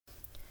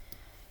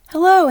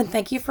Hello, and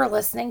thank you for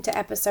listening to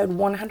episode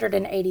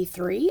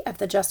 183 of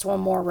the Just One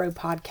More Row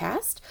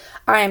podcast.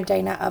 I am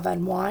Dana of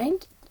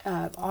Unwind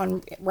on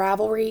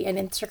Ravelry and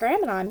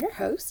Instagram, and I'm your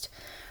host.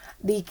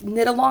 The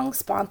knit-along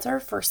sponsor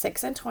for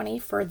 6 and 20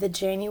 for the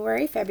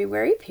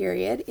January-February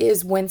period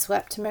is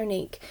Windswept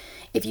Monique.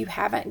 If you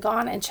haven't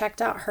gone and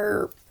checked out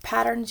her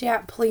patterns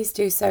yet, please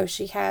do so.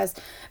 She has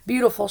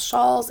beautiful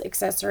shawls,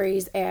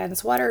 accessories, and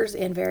sweaters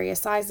in various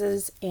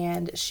sizes,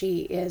 and she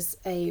is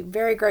a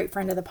very great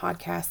friend of the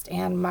podcast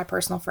and my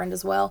personal friend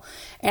as well,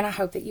 and I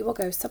hope that you will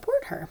go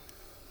support her.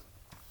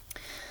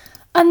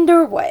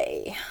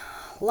 Underway.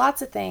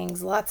 Lots of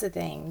things.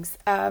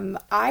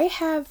 I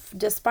have,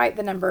 despite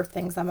the number of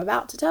things I'm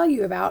about to tell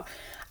you about,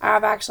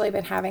 I've actually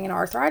been having an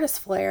arthritis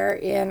flare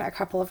in a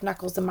couple of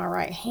knuckles in my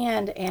right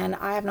hand, and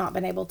I have not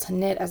been able to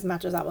knit as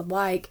much as I would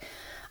like.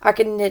 I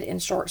can knit in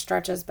short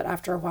stretches, but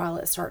after a while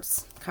it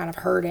starts kind of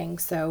hurting,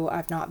 so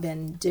I've not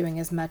been doing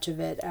as much of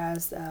it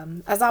as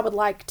I would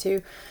like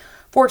to.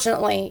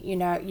 Fortunately,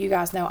 you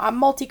guys know I'm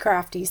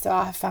multi-crafty, so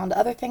I have found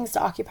other things to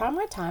occupy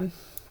my time.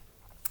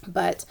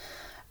 But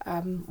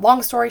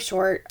long story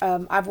short,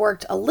 I've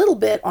worked a little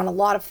bit on a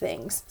lot of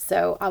things,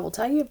 so I will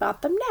tell you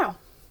about them now.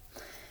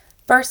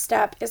 First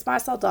step is my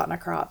Saldana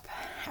crop.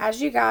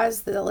 As you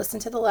guys that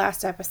listened to the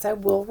last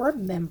episode will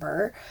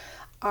remember,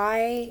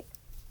 I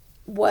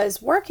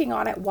was working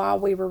on it while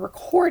we were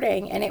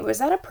recording, and it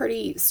was at a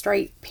pretty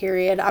straight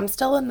period. I'm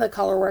still in the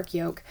colorwork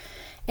yoke,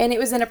 and it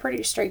was in a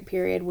pretty straight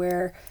period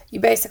where you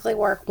basically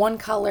work one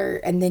color,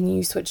 and then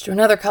you switch to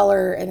another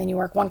color, and then you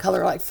work one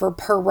color like for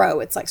per row.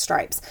 It's like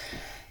stripes.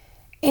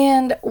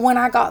 And when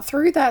I got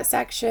through that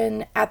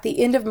section, at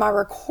the end of my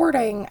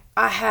recording,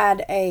 I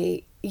had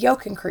a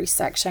yoke increase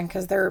section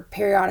because they're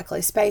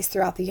periodically spaced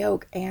throughout the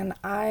yoke, and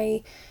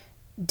I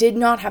did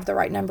not have the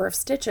right number of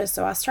stitches.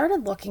 So I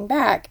started looking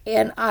back,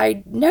 and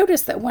I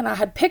noticed that when I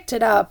had picked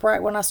it up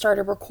right when I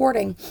started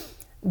recording,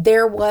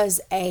 there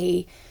was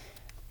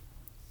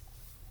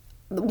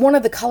one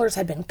of the colors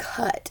had been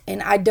cut,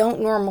 and I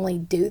don't normally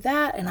do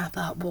that. And I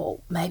thought,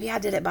 well, maybe I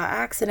did it by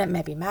accident.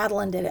 Maybe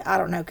Madeline did it. I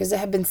don't know, because it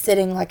had been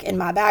sitting like in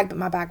my bag, but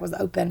my bag was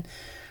open.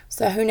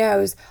 So who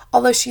knows?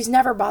 Although she's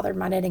never bothered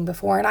my knitting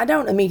before, and I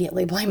don't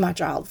immediately blame my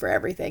child for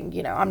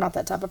everything. I'm not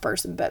that type of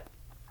person, but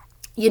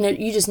you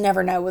just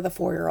never know with a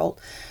 4-year-old.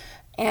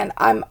 And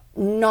I'm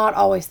not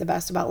always the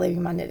best about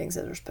leaving my knitting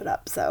scissors put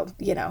up. So,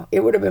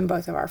 it would have been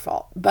both of our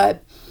fault.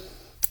 But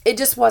it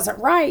just wasn't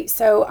right.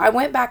 So I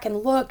went back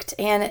and looked,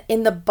 and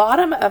in the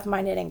bottom of my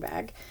knitting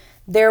bag,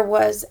 there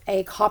was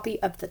a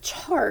copy of the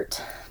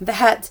chart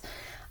that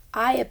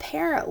I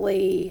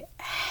apparently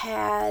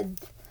had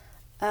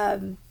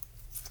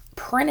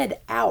printed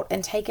out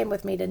and taken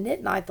with me to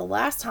knit night the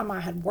last time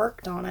I had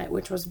worked on it,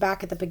 which was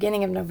back at the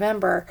beginning of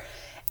November.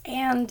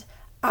 And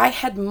I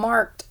had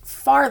marked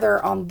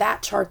farther on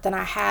that chart than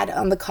I had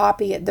on the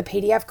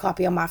PDF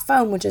copy on my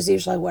phone, which is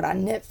usually what I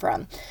knit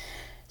from.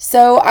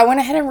 So I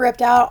went ahead and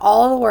ripped out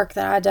all of the work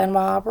that I had done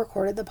while I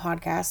recorded the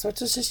podcast, which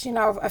was just,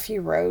 a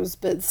few rows,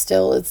 but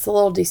still it's a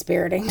little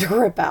dispiriting to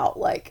rip out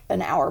like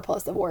an hour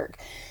plus of work.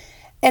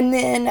 And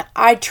then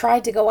I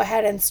tried to go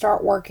ahead and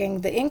start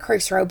working the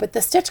increase row, but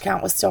the stitch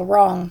count was still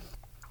wrong.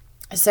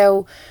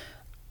 So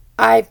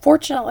I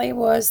fortunately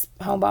was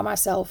home by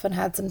myself and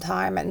had some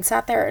time and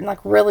sat there and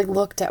really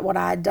looked at what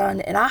I had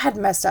done. And I had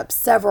messed up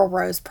several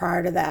rows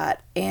prior to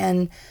that.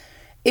 And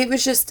it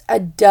was just a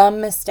dumb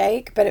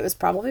mistake, but it was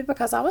probably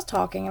because I was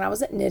talking and I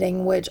wasn't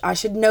knitting, which I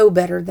should know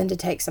better than to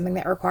take something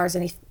that requires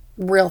any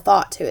real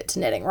thought to it to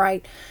knitting,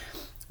 right?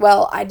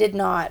 Well, I did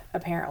not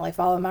apparently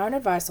follow my own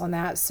advice on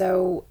that,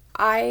 so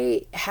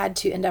I had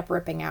to end up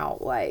ripping out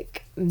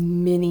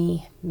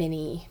many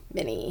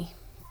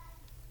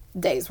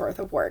days worth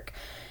of work.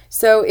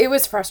 So it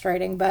was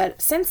frustrating,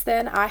 but since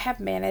then I have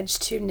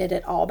managed to knit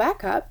it all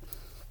back up,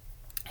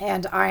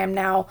 and I am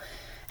now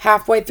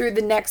halfway through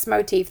the next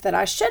motif that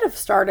I should have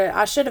started.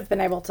 I should have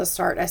been able to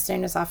start as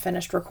soon as I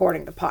finished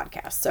recording the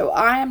podcast. So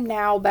I am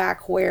now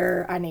back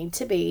where I need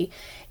to be.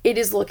 It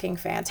is looking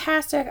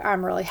fantastic.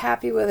 I'm really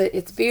happy with it.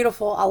 It's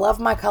beautiful. I love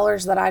my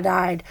colors that I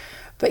dyed.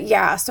 But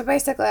yeah, so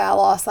basically I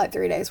lost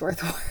 3 days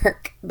worth of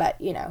work. But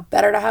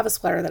better to have a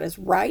sweater that is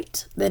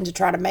right than to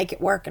try to make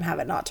it work and have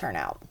it not turn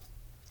out.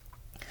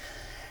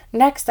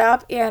 Next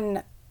up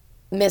in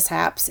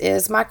Mishaps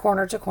is my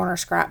corner to corner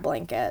scrap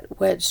blanket,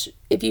 which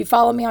if you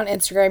follow me on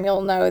Instagram,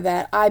 you'll know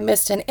that I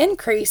missed an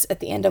increase at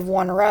the end of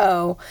one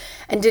row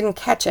and didn't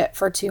catch it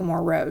for 2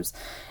 more rows.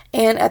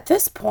 And at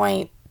this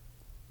point,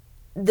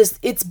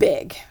 it's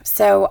big.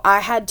 So I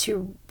had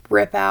to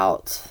rip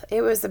out,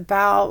 it was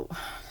about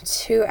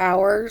 2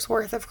 hours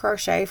worth of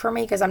crochet for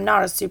me because I'm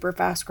not a super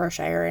fast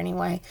crocheter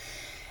anyway.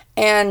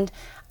 And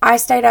I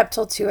stayed up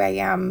till 2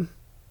 a.m.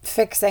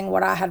 fixing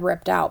what I had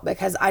ripped out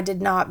because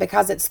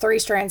because it's 3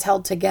 strands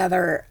held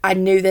together, I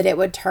knew that it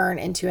would turn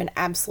into an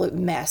absolute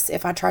mess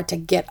if I tried to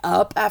get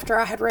up after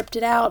I had ripped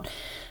it out.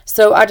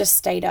 So I just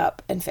stayed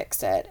up and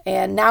fixed it.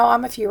 And now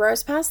I'm a few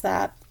rows past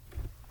that.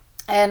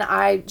 And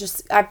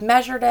I've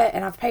measured it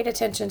and I've paid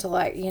attention to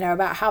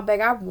about how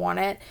big I want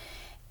it.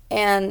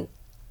 And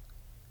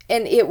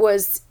it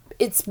was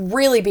it's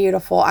really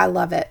beautiful. I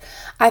love it.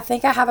 I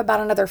think I have about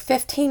another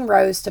 15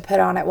 rows to put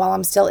on it while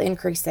I'm still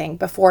increasing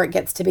before it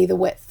gets to be the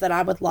width that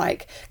I would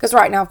like. Because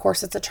right now, of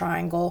course, it's a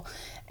triangle.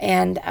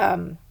 And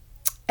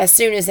as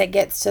soon as it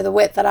gets to the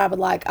width that I would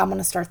like, I'm going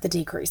to start the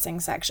decreasing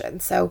section.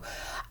 So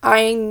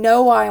I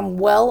know I am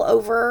well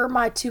over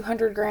my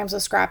 200 grams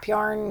of scrap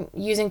yarn,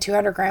 using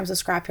 200 grams of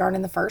scrap yarn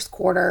in the first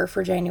quarter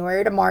for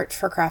January to March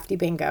for Crafty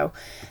Bingo.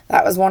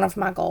 That was one of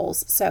my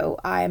goals. So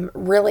I'm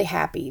really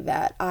happy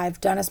that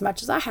I've done as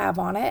much as I have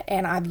on it,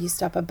 and I've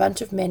used up a bunch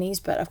of minis,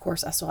 but of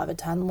course I still have a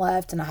ton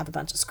left, and I have a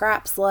bunch of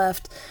scraps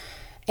left.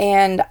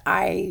 And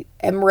I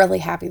am really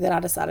happy that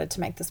I decided to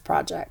make this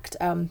project.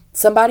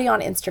 Somebody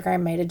on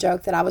Instagram made a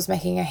joke that I was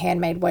making a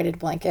handmade weighted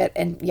blanket.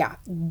 And yeah,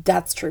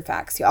 that's true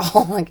facts,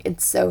 y'all. Like,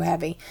 it's so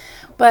heavy.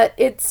 But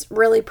it's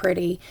really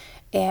pretty.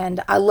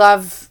 And I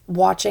love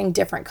watching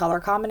different color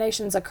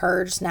combinations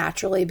occur just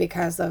naturally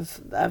because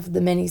of the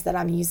minis that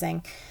I'm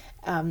using.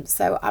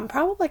 So I'm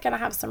probably going to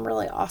have some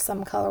really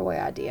awesome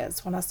colorway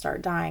ideas when I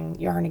start dyeing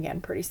yarn again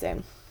pretty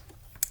soon.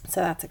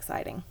 So that's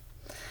exciting.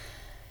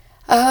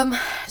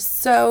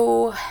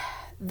 So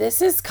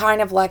this is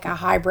kind of like a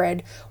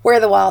hybrid Where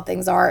the Wild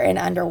Things Are and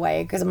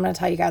Underway, because I'm going to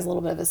tell you guys a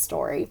little bit of a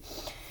story.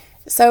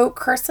 So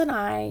Chris and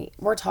I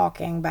were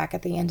talking back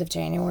at the end of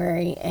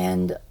January,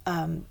 and,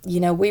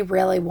 we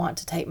really want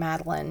to take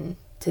Madeline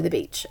to the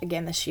beach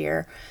again this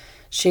year.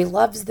 She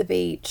loves the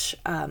beach.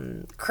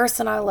 Chris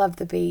and I love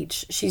the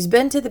beach. She's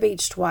been to the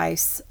beach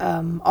twice.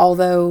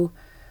 Although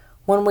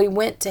when we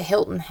went to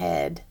Hilton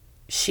Head,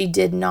 she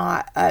did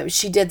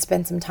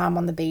spend some time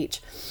on the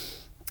beach.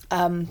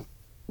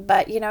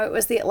 But it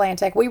was the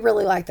Atlantic. We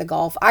really like the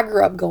Gulf. I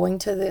grew up going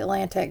to the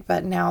Atlantic,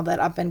 but now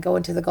that I've been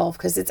going to the Gulf,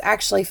 because it's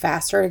actually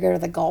faster to go to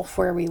the Gulf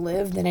where we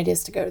live than it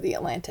is to go to the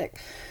Atlantic.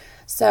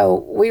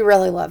 So we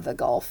really love the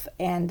Gulf.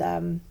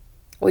 And,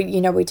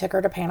 we took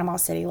her to Panama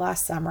City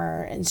last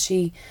summer, and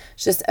she's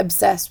just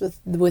obsessed with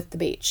the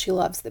beach. She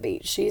loves the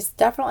beach. She's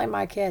definitely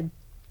my kid,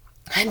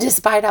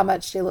 despite how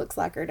much she looks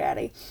like her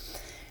daddy.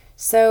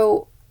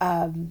 So,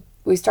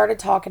 we started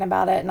talking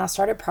about it, and I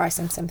started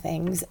pricing some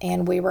things,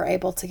 and we were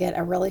able to get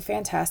a really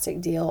fantastic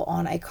deal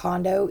on a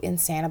condo in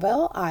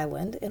Sanibel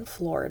Island in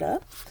Florida.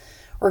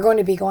 We're going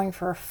to be going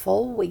for a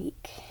full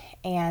week,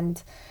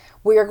 and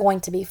we are going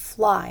to be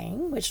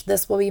flying, which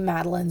this will be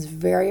Madeline's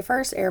very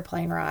first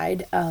airplane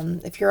ride.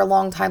 If you're a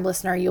long-time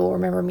listener, you'll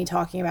remember me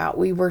talking about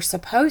we were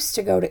supposed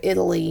to go to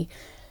Italy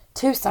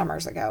 2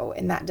 summers ago,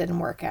 and that didn't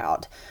work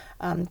out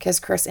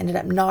because Chris ended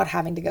up not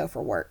having to go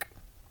for work,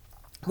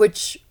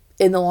 which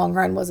in the long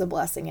run was a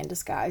blessing in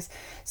disguise.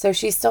 So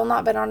she's still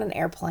not been on an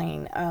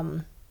airplane.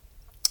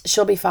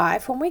 She'll be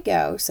 5 when we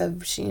go. So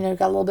she,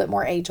 got a little bit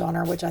more age on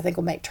her, which I think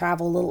will make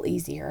travel a little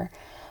easier.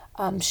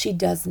 She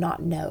does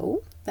not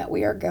know that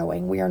we are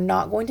going. We are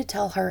not going to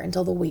tell her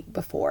until the week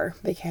before,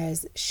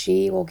 because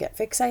she will get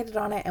fixated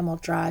on it and will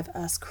drive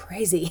us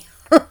crazy.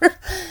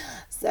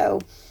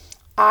 So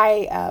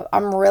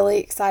I'm really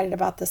excited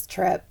about this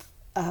trip.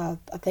 I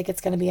think it's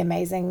going to be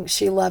amazing.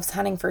 She loves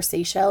hunting for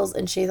seashells,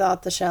 and she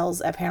thought the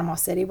shells at Panama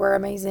City were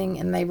amazing,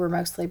 and they were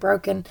mostly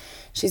broken.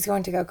 She's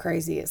going to go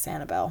crazy at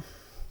Sanibel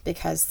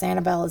because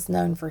Sanibel is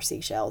known for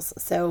seashells.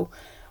 So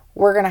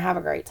we're going to have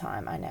a great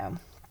time, I know.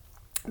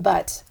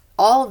 But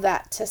all of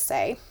that to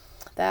say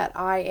that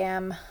I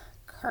am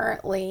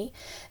currently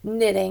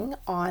knitting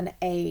on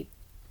a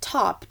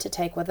top to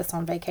take with us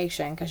on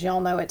vacation, because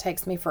y'all know it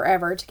takes me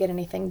forever to get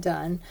anything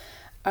done.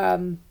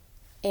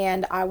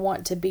 And I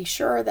want to be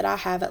sure that I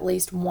have at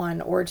least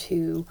 1 or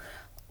 2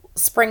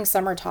 spring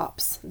summer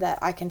tops that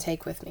I can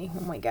take with me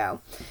when we go.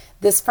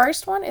 This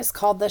first one is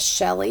called the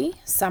Shelley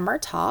Summer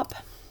Top.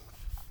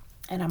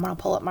 And I'm going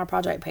to pull up my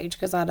project page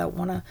because I don't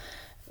want to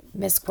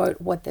misquote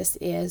what this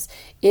is.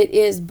 It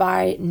is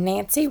by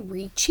Nancy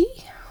Ricci,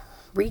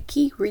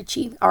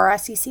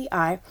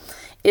 R-I-C-C-I.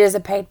 It is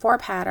a paid for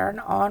pattern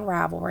on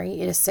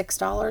Ravelry. It is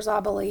 $6, I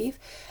believe.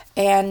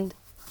 And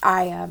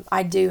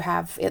I do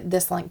have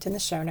this linked in the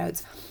show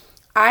notes.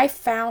 I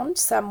found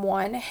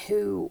someone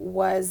who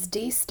was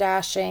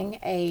destashing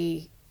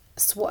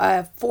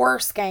 4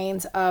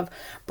 skeins of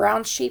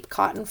brown sheep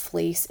cotton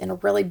fleece in a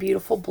really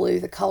beautiful blue.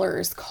 The color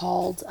is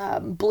called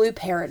Blue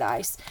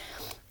Paradise.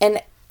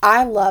 And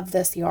I love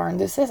this yarn.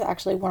 This is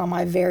actually one of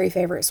my very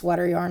favorite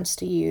sweater yarns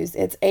to use.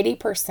 It's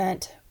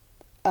 80%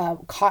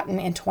 cotton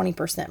and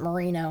 20%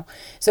 merino.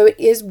 So it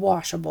is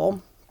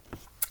washable.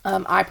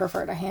 I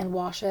prefer to hand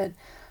wash it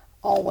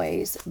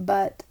always,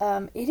 but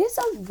it is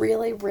a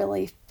really,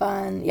 really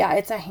fun,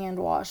 it's a hand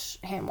wash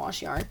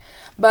yarn,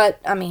 but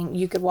I mean,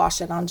 you could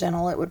wash it on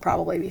gentle, it would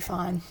probably be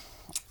fine.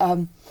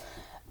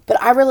 But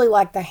I really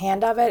like the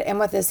hand of it, and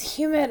with as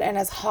humid and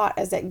as hot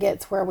as it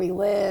gets where we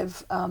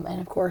live,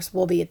 and of course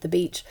we'll be at the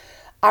beach,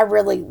 I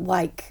really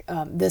like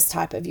this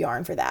type of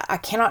yarn for that. I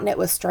cannot knit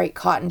with straight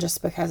cotton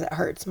just because it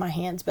hurts my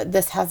hands, but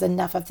this has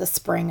enough of the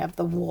spring of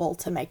the wool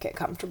to make it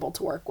comfortable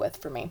to work with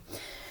for me.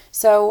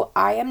 So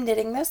I am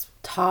knitting this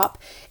top.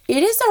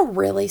 It is a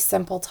really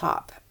simple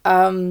top.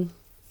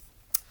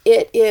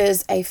 It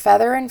is a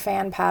feather and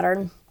fan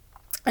pattern,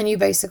 and you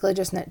basically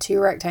just knit 2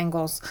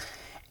 rectangles,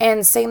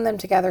 and seam them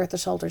together at the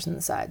shoulders and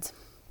the sides.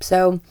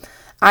 So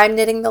I'm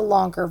knitting the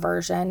longer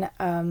version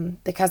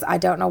because I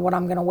don't know what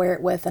I'm going to wear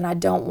it with, and I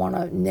don't want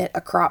to knit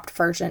a cropped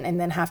version and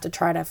then have to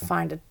try to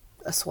find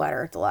a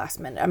sweater at the last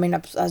minute. I mean,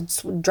 a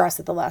dress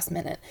at the last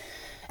minute.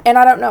 And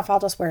I don't know if I'll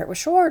just wear it with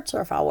shorts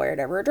or if I'll wear it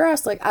over a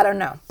dress. Like, I don't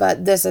know. But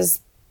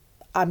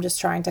I'm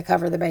just trying to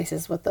cover the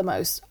bases with the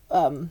most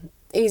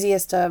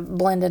easiest to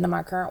blend into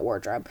my current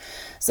wardrobe.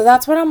 So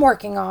that's what I'm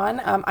working on.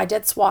 I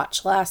did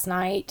swatch last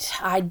night.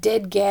 I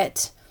did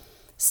get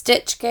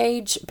stitch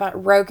gauge,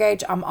 but row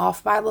gauge I'm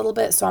off by a little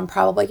bit, so I'm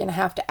probably going to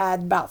have to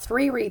add about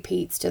 3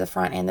 repeats to the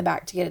front and the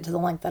back to get it to the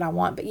length that I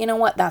want. But you know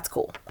what? That's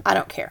cool. I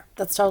don't care.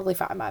 That's totally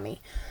fine by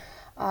me.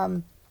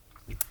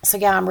 So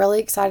yeah, I'm really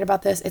excited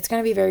about this. It's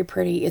going to be very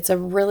pretty. It's a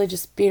really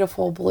just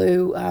beautiful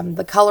blue.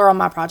 The color on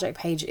my project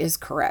page is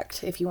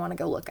correct if you want to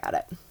go look at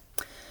it.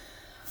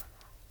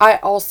 I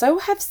also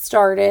have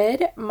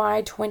started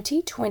my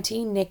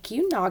 2020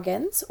 NICU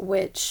Noggins,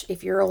 which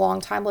if you're a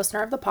longtime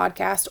listener of the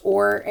podcast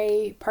or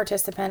a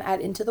participant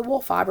at Into the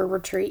Wool Fiber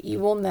Retreat, you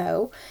will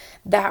know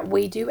that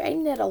we do a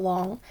knit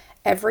along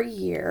every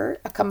year,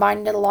 a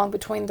combined knit along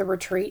between the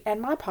retreat and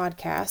my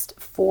podcast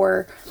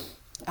for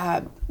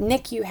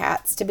NICU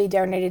hats to be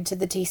donated to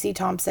the T.C.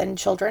 Thompson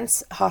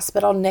Children's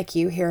Hospital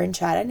NICU here in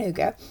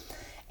Chattanooga.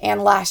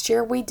 And last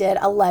year we did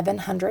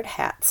 1,100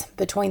 hats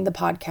between the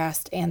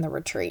podcast and the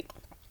retreat.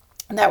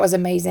 And that was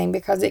amazing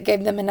because it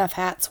gave them enough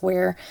hats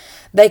where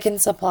they can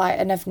supply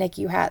enough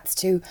NICU hats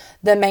to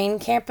the main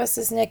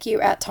campus's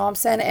NICU at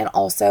Thompson and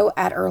also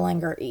at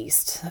Erlanger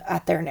East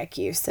at their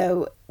NICU.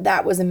 So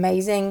that was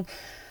amazing.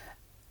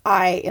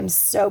 I am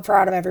so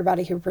proud of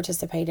everybody who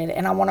participated,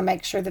 and I want to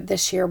make sure that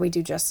this year we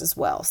do just as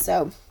well.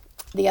 So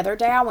the other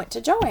day I went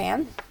to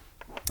Joann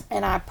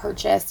and I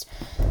purchased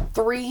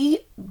 3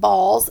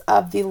 balls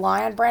of the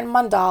Lion brand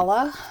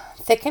Mandala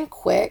Thick and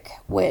Quick,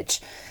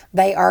 which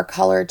they are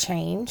color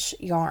change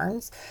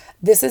yarns.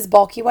 This is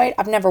bulky weight.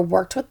 I've never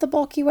worked with the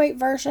bulky weight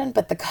version,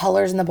 but the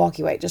colors in the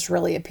bulky weight just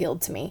really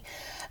appealed to me.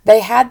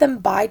 They had them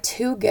buy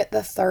 2, get the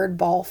 3rd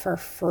ball for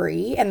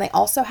free. And they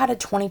also had a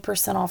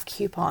 20% off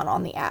coupon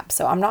on the app.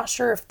 So I'm not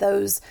sure if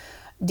those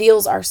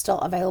deals are still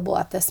available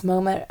at this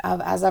moment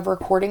as of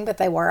recording, but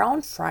they were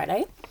on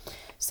Friday.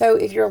 So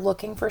if you're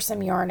looking for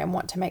some yarn and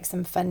want to make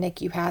some fun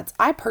NICU hats,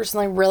 I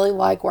personally really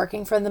like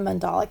working for the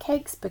mandala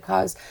cakes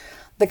because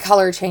the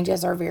color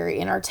changes are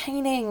very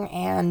entertaining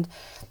and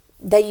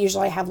they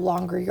usually have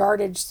longer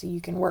yardage, so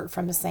you can work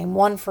from the same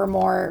one for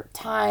more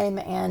time,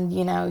 and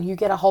you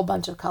get a whole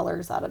bunch of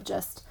colors out of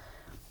just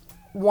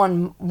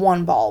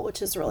one ball,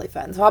 which is really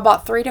fun. So I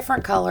bought 3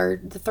 different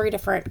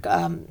colorways.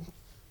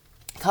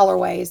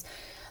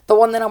 The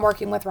one that I'm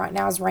working with right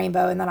now is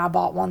rainbow, and then I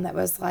bought one that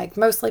was like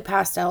mostly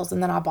pastels,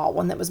 and then I bought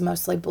one that was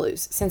mostly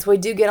blues. Since we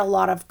do get a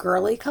lot of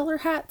girly color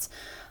hats,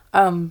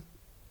 the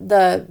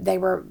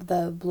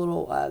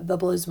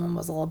blues one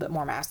was a little bit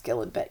more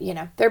masculine, but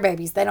they're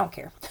babies, they don't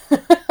care.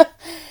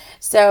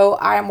 So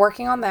I am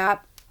working on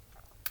that.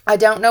 I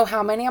don't know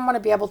how many I'm going to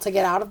be able to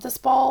get out of this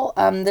ball.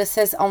 This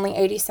is only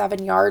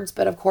 87 yards,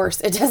 but of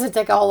course it doesn't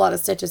take a whole lot of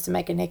stitches to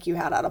make a NICU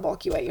hat out of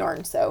bulky weight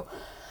yarn. So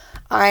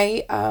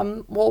I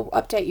will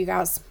update you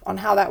guys on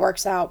how that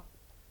works out.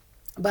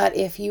 But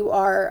if you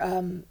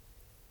are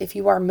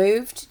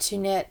moved to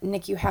knit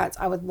NICU hats,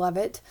 I would love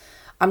it.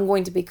 I'm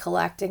going to be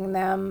collecting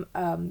them,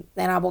 and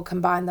I will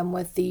combine them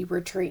with the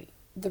retreat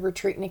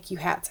NICU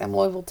hats, and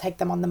we will take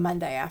them on the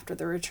Monday after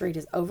the retreat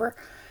is over.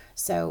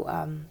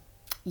 So,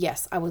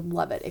 yes, I would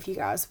love it if you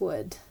guys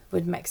would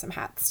make some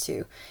hats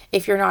too.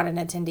 If you're not an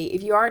attendee,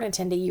 if you are an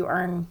attendee, you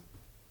earn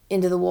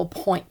Into the Wool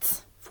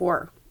points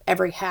for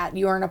every hat.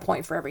 You earn a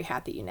point for every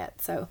hat that you knit.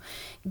 So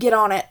get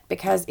on it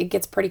because it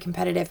gets pretty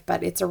competitive,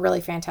 but it's a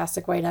really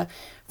fantastic way to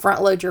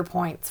front load your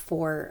points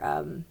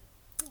for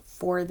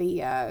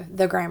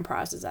the grand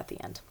prizes at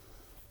the end.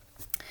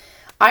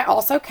 I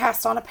also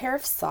cast on a pair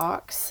of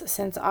socks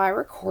since I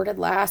recorded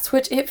last,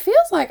 which it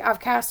feels like I've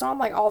cast on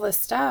like all this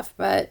stuff,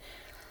 but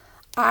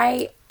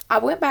I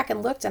went back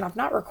and looked and I've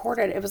not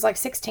recorded. It was like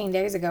 16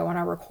 days ago when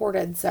I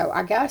recorded, so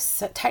I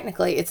guess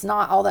technically it's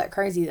not all that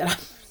crazy that I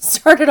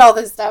started all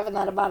this stuff in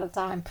that amount of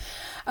time.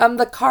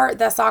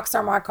 The socks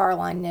are my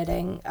Carline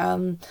knitting.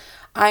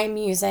 I'm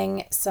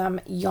using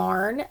some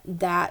yarn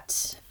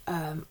that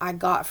I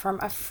got from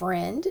a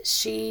friend.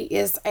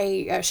 She's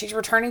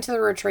returning to the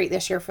retreat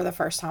this year for the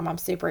first time. I'm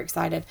super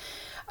excited.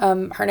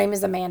 Her name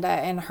is Amanda,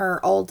 and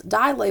her old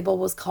dye label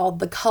was called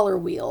The Color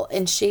Wheel,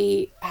 and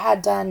she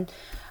had done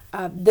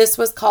this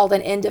was called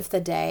an end of the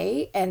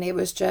day, and it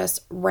was just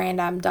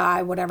random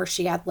dye, whatever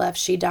she had left,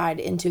 she dyed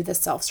into the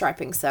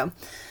self-striping. So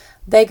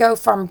they go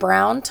from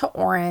brown to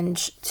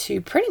orange to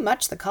pretty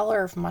much the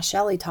color of my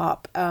Shelly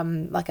top,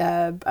 like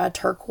a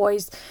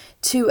turquoise,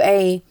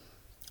 to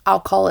I'll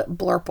call it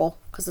blurple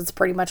because it's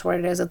pretty much what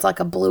it is. It's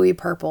like a bluey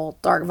purple,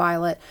 dark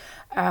violet,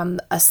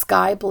 a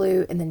sky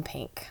blue, and then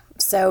pink.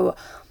 So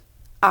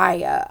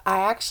I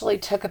actually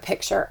took a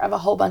picture of a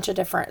whole bunch of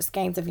different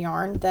skeins of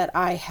yarn that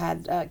I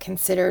had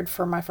considered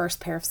for my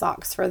first pair of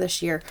socks for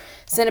this year.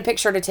 Sent a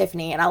picture to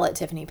Tiffany, and I let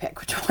Tiffany pick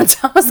which ones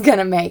I was going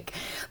to make.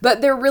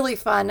 But they're really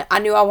fun. I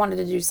knew I wanted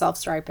to do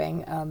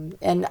self-striping.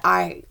 And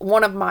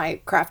one of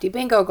my crafty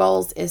bingo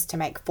goals is to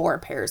make 4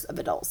 pairs of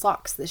adult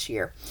socks this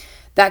year.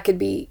 That could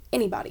be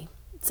anybody.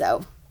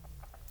 So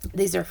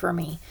these are for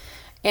me.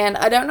 And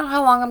I don't know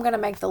how long I'm going to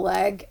make the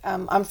leg.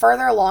 I'm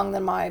further along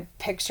than my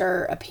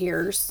picture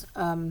appears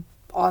on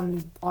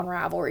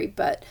Ravelry,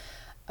 but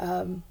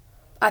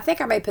I think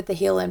I may put the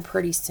heel in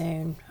pretty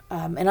soon.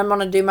 And I'm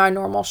going to do my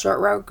normal short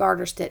row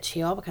garter stitch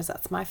heel because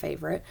that's my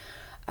favorite.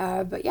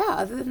 But yeah,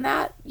 other than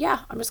that,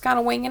 yeah, I'm just kind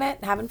of winging it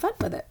and having fun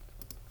with it.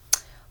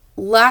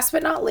 Last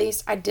but not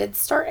least, I did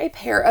start a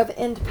pair of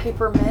end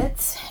paper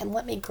mitts. And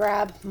let me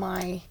grab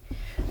my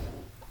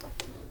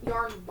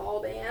yarn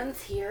ball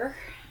bands here.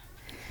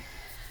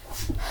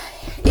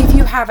 If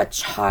you have a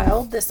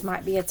child, this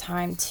might be a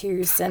time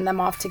to send them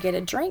off to get a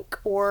drink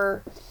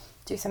or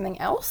do something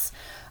else,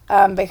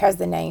 because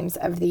the names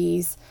of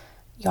these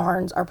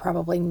yarns are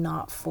probably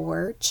not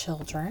for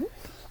children.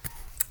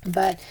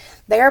 But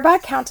they are by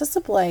Countess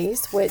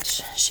Ablaze,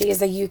 which she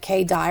is a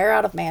UK dyer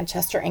out of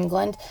Manchester,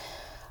 England.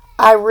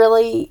 I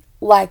really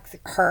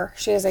like her.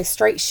 She is a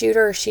straight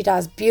shooter. She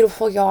dyes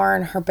beautiful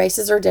yarn. Her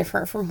bases are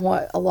different from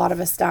what a lot of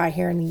us dye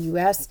here in the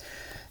US.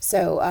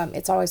 So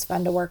it's always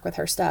fun to work with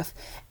her stuff.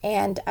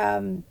 And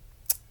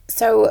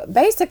so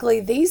basically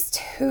these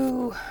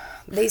two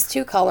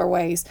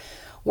colorways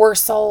were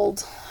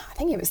sold, I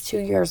think it was 2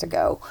 years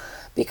ago,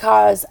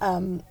 because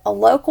a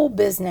local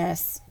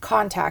business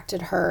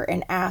contacted her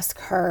and asked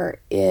her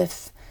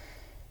if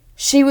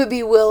she would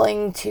be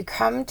willing to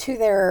come to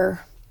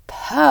their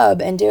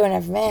pub and do an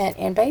event,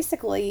 and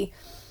basically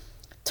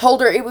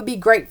told her it would be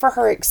great for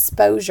her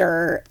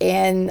exposure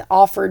and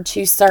offered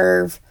to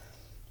serve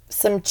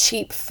some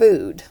cheap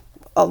food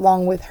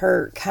along with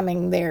her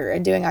coming there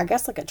and doing, I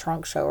guess, like a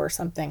trunk show or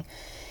something.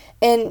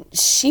 And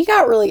she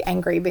got really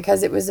angry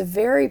because it was a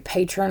very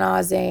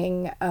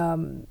patronizing,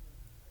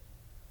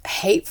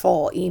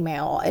 hateful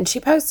email. And she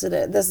posted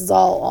it. This is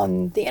all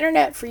on the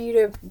internet for you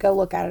to go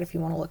look at it if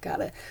you want to look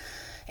at it.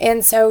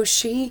 And so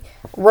she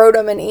wrote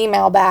him an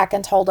email back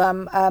and told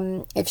him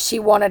if she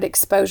wanted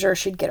exposure,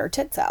 she'd get her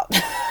tits out.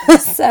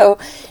 So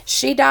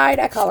she dyed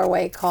a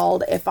colorway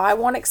called If I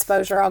Want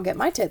Exposure, I'll Get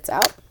My Tits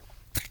Out.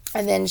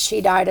 And then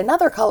she dyed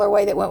another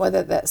colorway that went with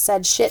it that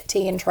said Shit,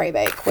 Tea, and Tray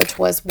Bake, which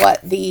was what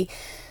the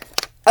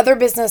other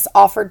business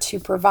offered to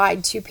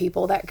provide to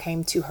people that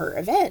came to her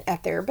event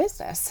at their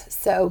business.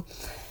 So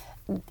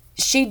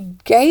she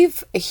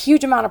gave a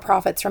huge amount of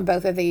profits from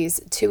both of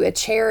these to a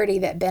charity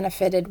that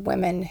benefited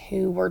women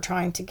who were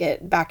trying to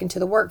get back into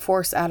the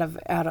workforce out of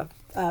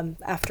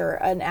after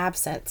an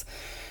absence.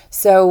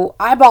 So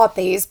I bought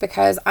these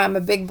because I'm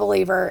a big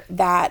believer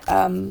that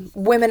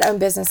women-owned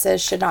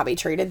businesses should not be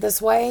treated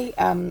this way.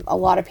 A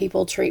lot of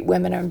people treat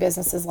women-owned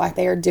businesses like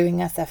they are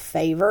doing us a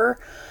favor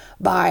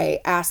by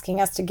asking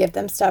us to give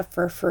them stuff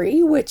for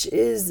free, which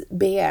is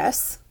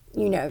BS.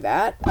 You know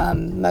that.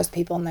 Most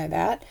people know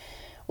that.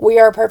 We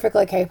are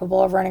perfectly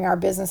capable of running our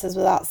businesses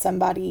without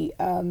somebody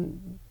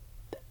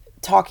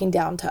talking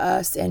down to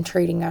us and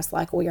treating us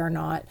like we are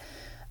not,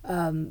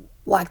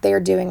 like they're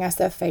doing us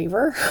a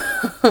favor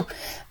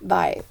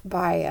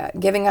by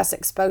giving us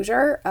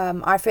exposure.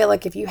 I feel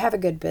like if you have a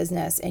good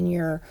business and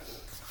you're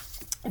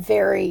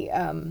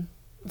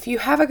if you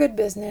have a good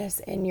business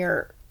and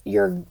you're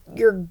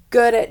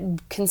good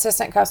at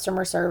consistent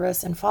customer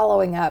service and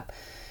following up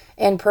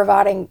and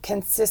providing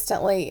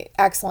consistently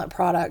excellent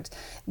product,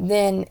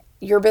 then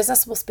your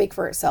business will speak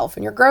for itself,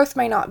 and your growth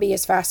may not be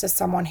as fast as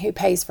someone who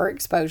pays for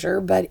exposure,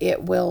 but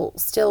it will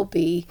still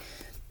be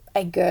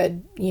a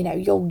good,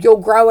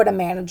 you'll grow at a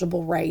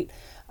manageable rate.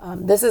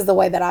 This is the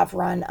way that I've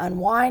run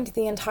Unwind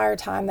the entire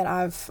time that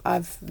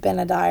I've been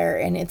a dyer,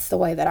 and it's the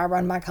way that I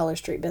run my Color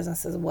Street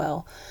business as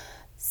well.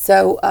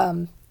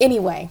 So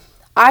anyway,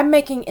 I'm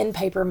making in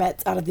paper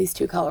mitts out of these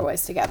two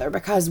colorways together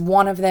because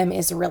one of them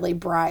is really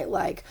bright,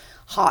 like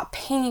hot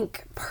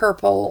pink,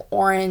 purple,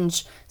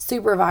 orange,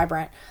 super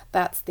vibrant.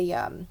 That's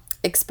the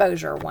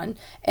exposure one.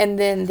 And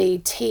then the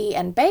tea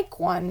and bake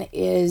one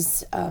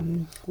is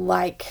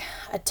like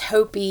a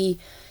taupey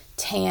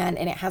tan,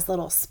 and it has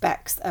little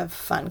specks of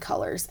fun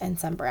colors and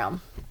some brown.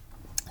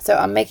 So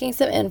I'm making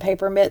some in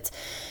paper mitts.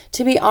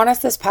 To be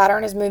honest, this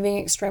pattern is moving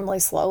extremely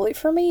slowly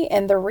for me,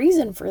 and the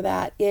reason for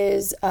that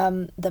is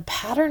the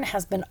pattern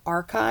has been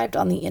archived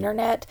on the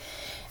internet,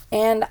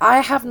 and I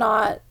have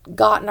not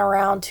gotten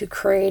around to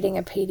creating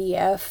a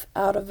PDF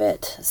out of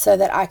it so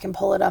that I can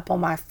pull it up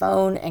on my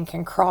phone and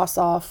can cross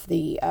off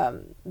the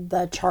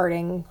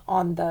charting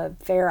on the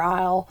fair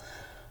aisle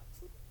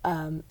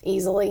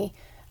easily.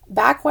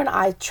 Back when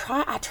I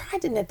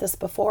tried to knit this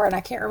before, and I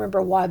can't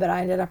remember why, but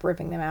I ended up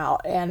ripping them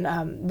out.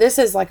 And this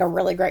is like a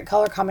really great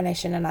color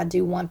combination, and I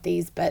do want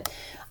these, but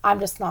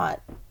I'm just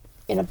not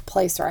in a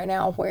place right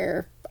now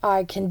where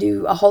I can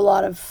do a whole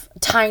lot of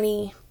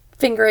tiny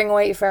fingering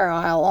Wayfair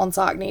aisle on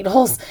sock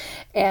needles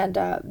and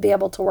be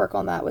able to work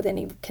on that with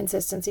any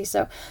consistency.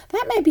 So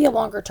that may be a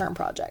longer term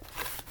project.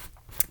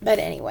 But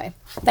anyway,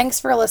 thanks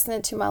for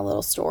listening to my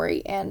little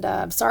story.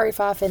 And sorry if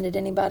I offended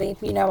anybody.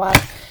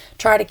 I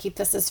try to keep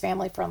this as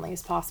family friendly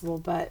as possible.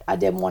 But I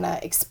did want to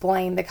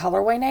explain the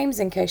colorway names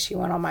in case you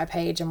went on my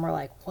page and were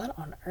like, what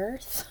on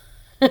earth?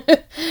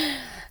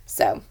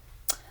 So,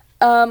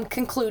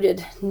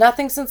 concluded.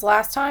 Nothing since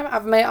last time.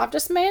 I've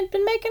just been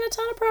making a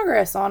ton of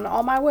progress on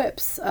all my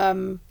whips.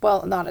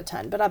 Well, not a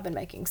ton, but I've been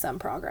making some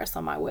progress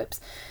on my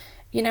whips.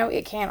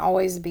 It can't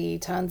always be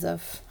tons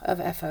of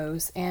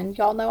FOs, and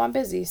y'all know I'm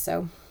busy,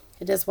 so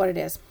it is what it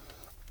is.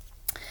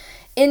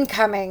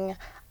 Incoming,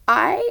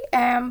 I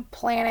am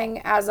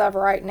planning as of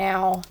right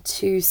now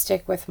to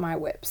stick with my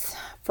whips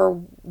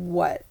for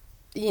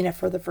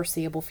for the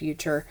foreseeable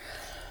future.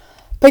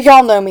 But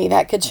y'all know me,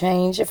 that could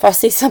change. If I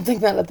see something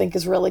that I think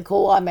is really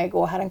cool, I may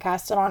go ahead and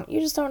cast it on. You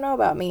just don't know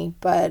about me,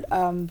 but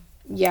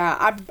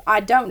yeah, I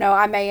don't know.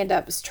 I may end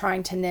up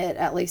trying to knit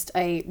at least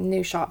a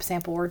new shop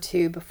sample or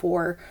two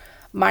before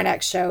my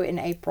next show in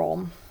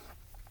April,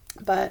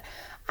 but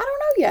I don't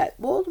know yet.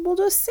 We'll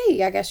just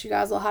see. I guess you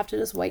guys will have to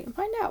just wait and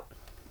find out.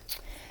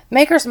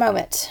 Maker's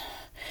moment.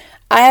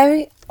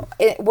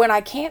 When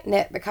I can't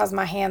knit because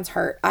my hands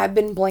hurt, I've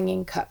been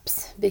blinging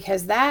cups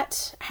because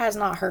that has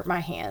not hurt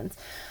my hands.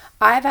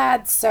 I've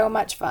had so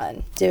much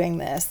fun doing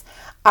this.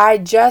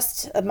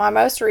 My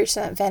most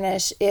recent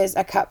finish is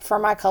a cup for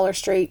my Color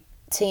Street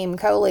team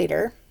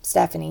co-leader,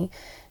 Stephanie.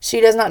 She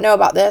does not know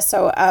about this,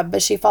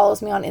 but she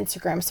follows me on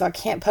Instagram, so I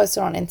can't post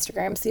it on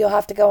Instagram. So you'll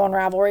have to go on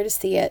Ravelry to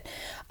see it.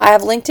 I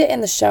have linked it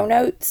in the show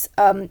notes.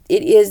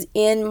 It is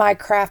in my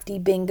Crafty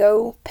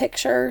Bingo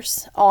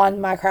pictures on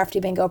my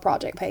Crafty Bingo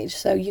project page,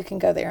 so you can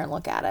go there and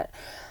look at it.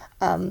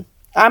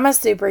 I'm a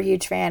super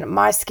huge fan.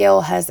 My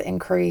skill has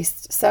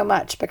increased so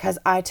much because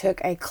I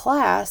took an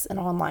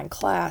online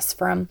class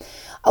from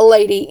a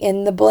lady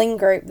in the Bling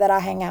group that I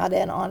hang out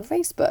in on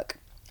Facebook.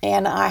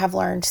 And I have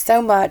learned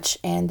so much,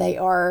 and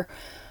they're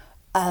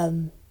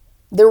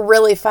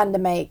really fun to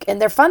make,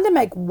 and they're fun to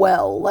make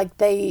well. Like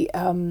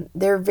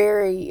they're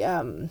very,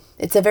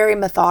 it's a very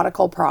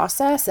methodical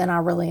process, and I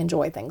really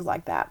enjoy things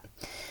like that.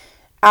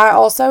 I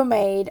also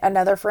made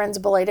another friend's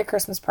belated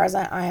Christmas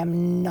present. I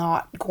am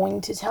not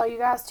going to tell you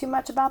guys too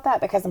much about that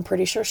because I'm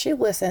pretty sure she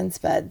listens,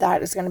 but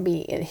that is going to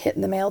be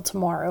hitting the mail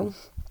tomorrow.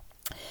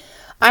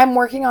 I'm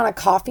working on a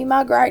coffee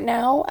mug right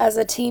now as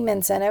a team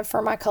incentive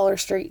for my Color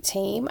Street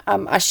team.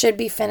 I should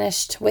be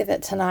finished with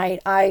it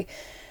tonight. I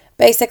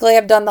basically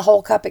have done the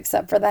whole cup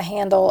except for the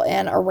handle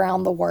and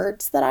around the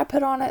words that I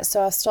put on it,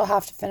 so I still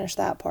have to finish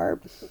that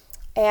part.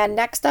 And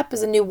next up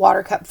is a new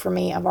water cup for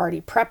me. I've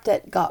already prepped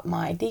it, got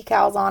my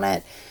decals on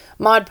it,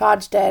 Mod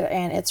Podged it,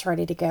 and it's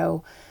ready to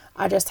go.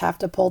 I just have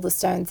to pull the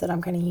stones that I'm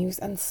going to use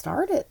and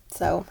start it.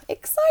 So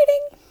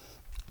exciting!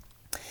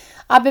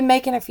 I've been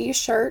making a few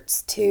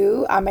shirts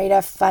too. I made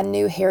a fun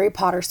new Harry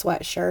Potter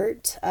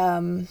sweatshirt.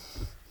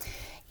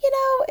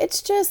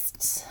 It's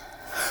just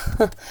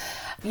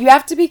you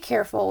have to be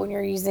careful when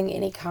you're using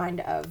any kind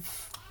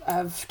of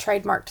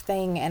trademarked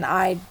thing. And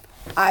I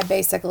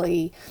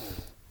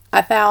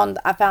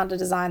found a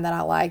design that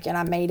I like and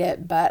I made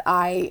it, but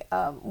I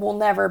will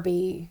never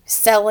be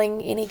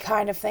selling any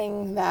kind of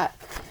thing that,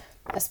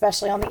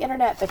 especially on the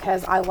internet,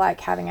 because I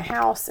like having a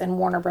house and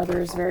Warner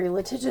Brothers is very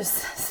litigious.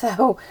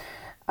 So.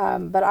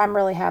 But I'm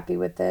really happy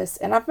with this.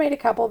 And I've made a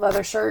couple of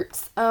other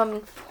shirts.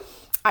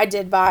 I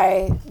did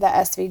buy the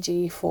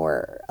SVG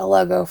for a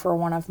logo for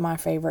one of my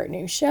favorite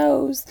new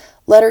shows,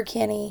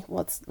 Letterkenny.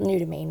 Well, it's new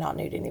to me, not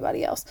new to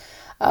anybody else.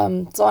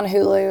 It's on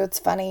Hulu. It's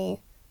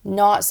funny.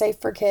 Not safe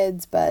for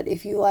kids, but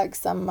if you like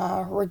some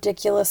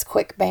ridiculous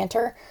quick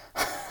banter,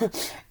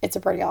 it's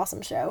a pretty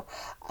awesome show.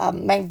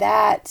 Made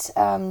that.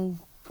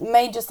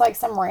 Made just like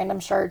some random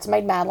shirts.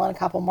 Made Madeline a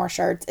couple more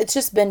shirts. It's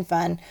just been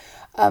fun.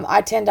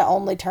 I tend to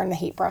only turn the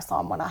heat press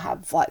on when I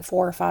have like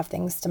 4 or 5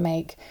 things to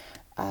make.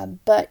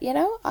 But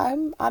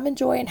I'm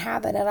enjoying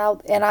having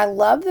it. And I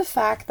love the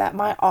fact that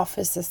my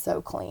office is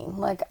so clean.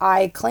 Like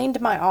I cleaned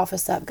my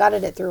office up,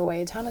 threw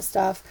away a ton of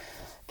stuff,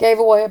 gave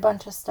away a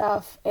bunch of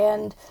stuff,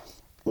 and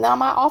now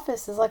my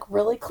office is like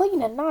really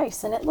clean and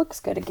nice and it looks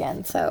good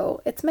again.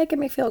 So it's making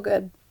me feel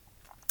good.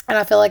 And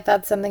I feel like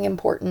that's something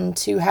important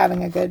to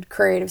having a good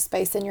creative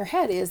space in your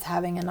head, is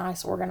having a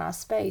nice organized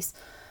space.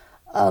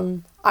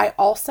 I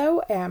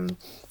also am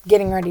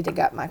getting ready to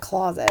gut my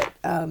closet,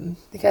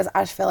 because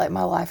I feel like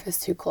my life is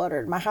too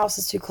cluttered. My house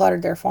is too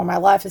cluttered, therefore my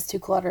life is too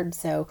cluttered.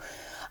 So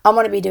I'm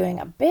going to be doing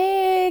a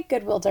big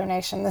Goodwill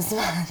donation this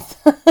month.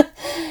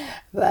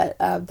 But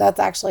that's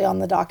actually on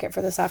the docket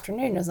for this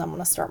afternoon, is I'm going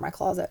to start my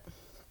closet.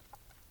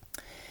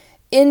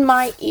 In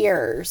my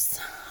ears,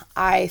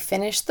 I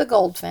finished The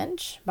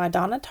Goldfinch by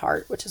Donna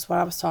Tartt, which is what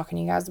I was talking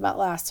to you guys about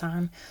last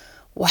time.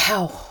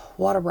 Wow,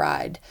 what a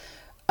ride.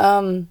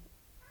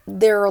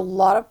 There are a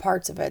lot of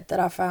parts of it that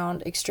I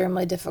found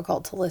extremely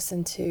difficult to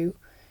listen to.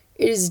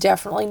 It is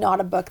definitely not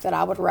a book that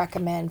I would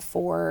recommend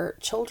for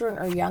children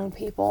or young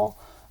people.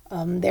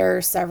 There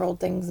are several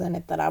things in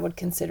it that I would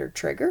consider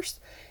triggers.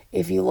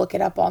 if you look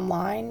it up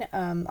online,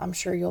 I'm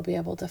sure you'll be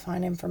able to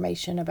find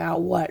information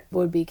about what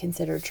would be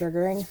considered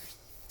triggering.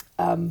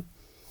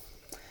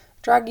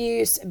 Drug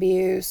use,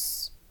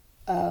 abuse,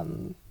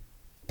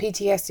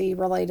 PTSD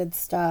related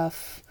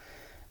stuff.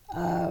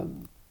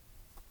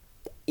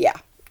 Yeah,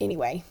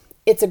 anyway,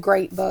 it's a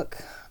great book,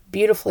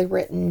 beautifully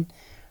written.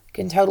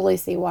 Can totally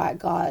see why it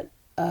got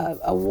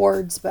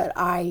awards, but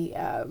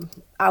I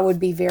would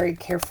be very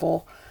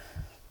careful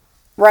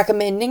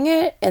recommending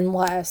it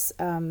unless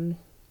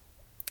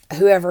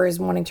whoever is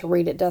wanting to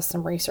read it does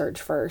some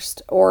research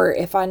first, or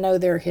if I know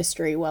their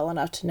history well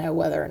enough to know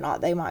whether or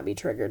not they might be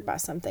triggered by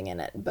something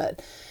in it.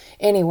 But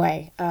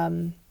anyway,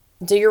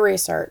 do your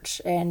research,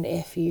 and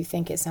if you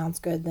think it sounds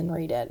good, then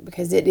read it,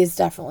 because it is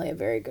definitely a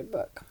very good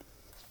book.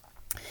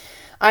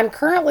 I'm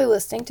currently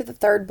listening to the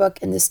third book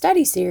in the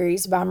study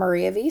series by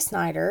Maria V.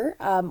 Snyder.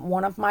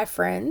 One of my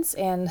friends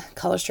and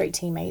Color Street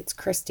teammates,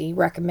 Christy,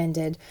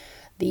 recommended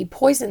the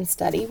Poison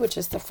Study, which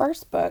is the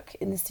first book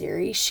in the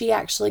series. She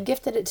actually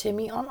gifted it to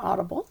me on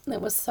Audible. It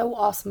was so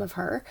awesome of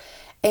her.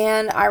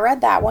 And I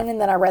read that one,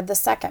 and then I read the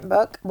second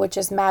book, which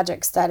is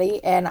Magic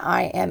Study, and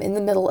I am in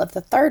the middle of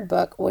the third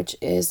book, which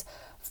is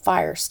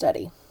Fire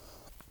Study.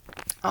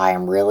 I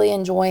am really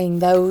enjoying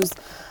those.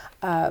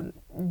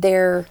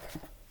 They're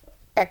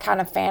a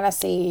kind of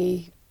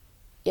fantasy,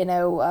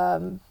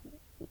 not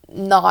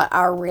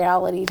our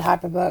reality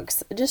type of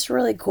books. Just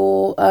really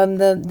cool.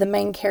 The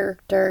main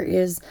character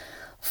is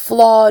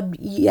flawed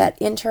yet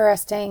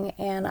interesting,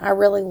 and I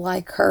really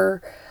like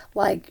her.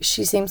 Like,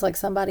 she seems like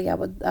somebody I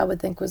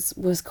would think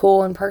was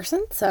cool in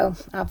person, so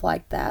I've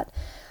liked that.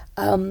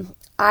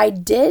 I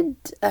did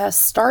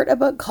start a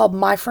book called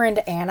My Friend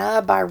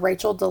Anna by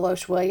Rachel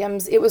Deloche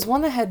Williams. It was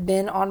one that had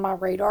been on my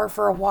radar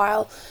for a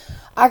while.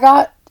 I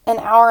got an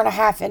hour and a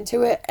half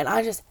into it, and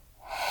I just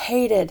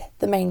hated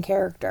the main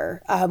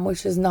character,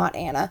 which is not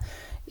Anna.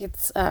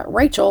 It's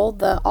Rachel,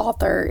 the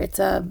author. It's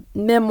a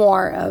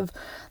memoir of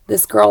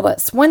this girl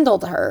that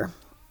swindled her,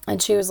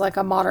 and she was like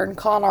a modern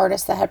con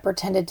artist that had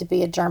pretended to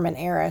be a German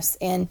heiress,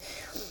 and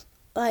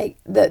like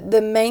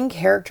the main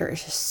character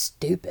is just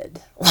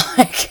stupid.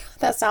 Like,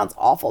 that sounds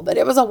awful, but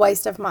it was a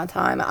waste of my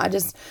time.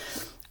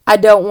 I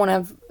don't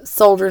want to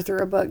soldier through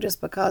a book just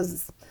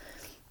because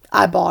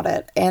I bought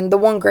it. And the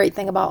one great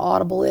thing about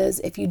Audible is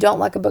if you don't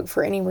like a book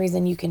for any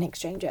reason, you can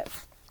exchange it.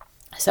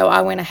 So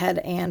I went ahead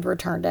and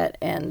returned it,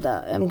 and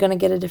I'm going to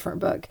get a different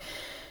book.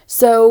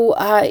 So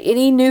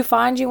any new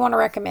finds you want to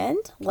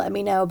recommend, let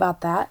me know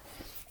about that.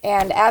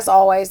 And as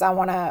always,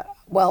 not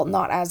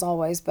as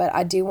always, but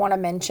I do want to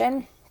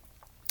mention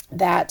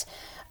that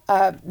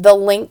the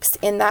links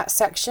in that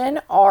section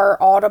are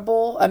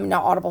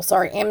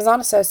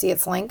Amazon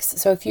Associates links.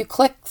 So if you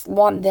click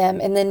on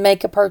them and then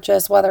make a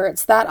purchase, whether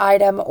it's that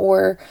item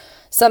or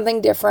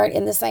something different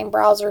in the same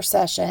browser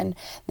session,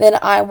 then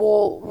I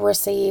will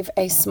receive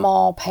a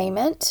small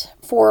payment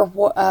for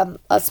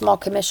a small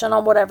commission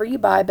on whatever you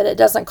buy, but it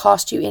doesn't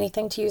cost you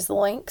anything to use the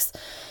links.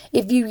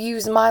 If you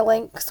use my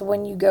links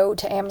when you go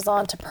to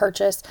Amazon to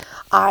purchase,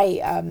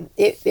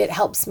 it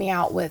helps me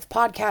out with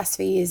podcast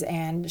fees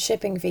and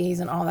shipping fees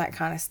and all that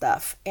kind of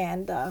stuff.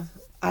 And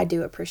I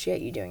do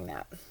appreciate you doing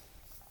that.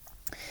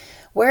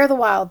 Where the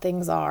Wild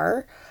Things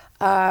Are,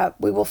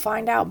 we will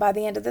find out by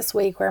the end of this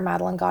week where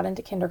Madeline got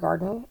into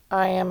kindergarten.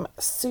 I am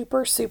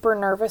super, super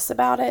nervous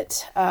about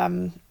it.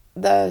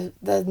 The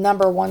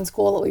number one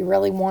school that we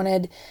really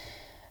wanted,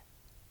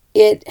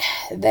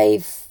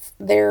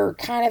 they're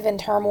kind of in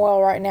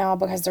turmoil right now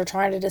because they're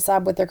trying to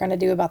decide what they're going to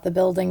do about the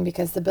building,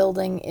 because the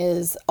building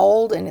is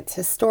old and it's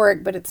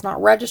historic, but it's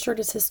not registered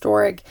as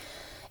historic.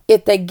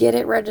 If they get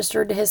it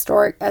registered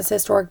as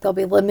historic, they'll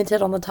be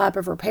limited on the type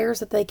of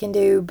repairs that they can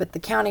do, but the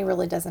county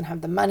really doesn't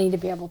have the money to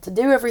be able to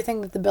do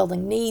everything that the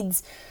building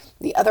needs.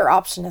 The other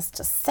option is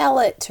to sell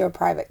it to a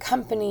private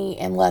company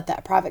and let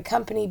that private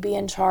company be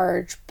in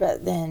charge,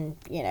 but then,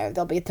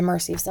 they'll be at the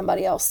mercy of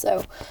somebody else.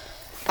 So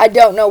I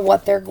don't know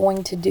what they're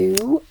going to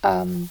do.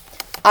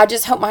 I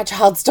just hope my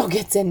child still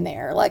gets in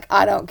there. Like,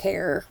 I don't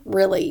care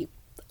really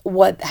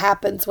what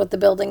happens with the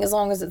building as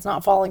long as it's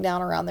not falling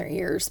down around their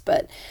ears.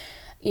 But,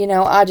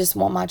 I just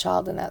want my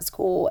child in that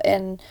school.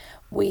 And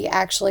we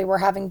actually were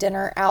having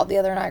dinner out the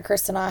other night.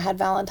 Chris and I had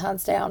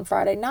Valentine's Day on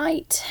Friday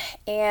night,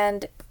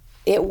 and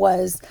it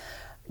was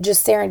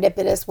just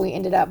serendipitous. We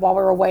ended up, while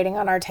we were waiting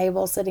on our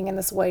table, sitting in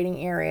this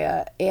waiting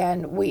area,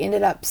 and we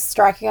ended up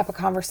striking up a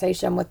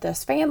conversation with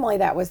this family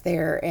that was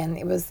there, and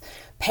it was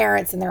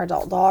parents and their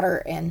adult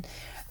daughter, and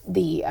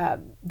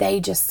they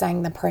just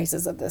sang the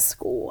praises of this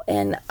school,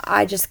 and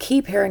I just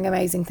keep hearing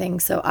amazing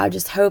things. So I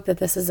just hope that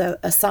this is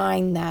a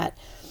sign that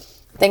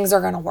things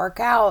are going to work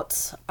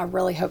out. I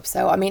really hope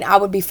so. I mean, I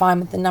would be fine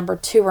with the number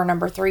 2 or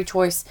number 3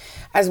 choice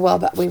as well,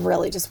 but we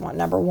really just want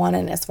number 1.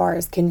 And as far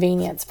as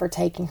convenience for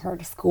taking her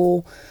to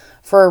school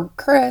for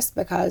Chris,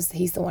 because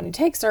he's the one who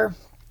takes her,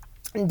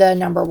 the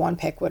number 1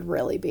 pick would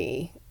really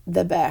be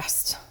the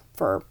best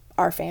for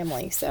our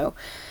family. So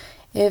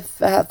if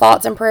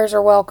thoughts and prayers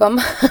are welcome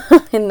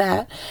in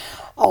that.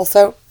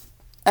 Also,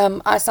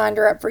 I signed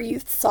her up for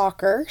youth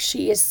soccer.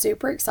 She is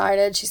super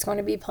excited. She's going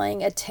to be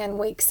playing a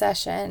 10-week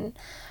session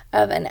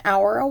of an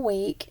hour a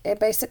week,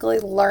 basically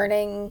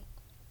learning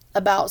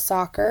about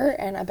soccer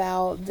and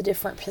about the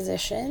different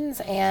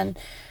positions and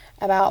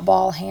about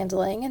ball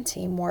handling and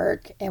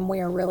teamwork. And we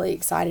are really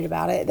excited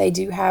about it. They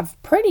do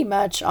have pretty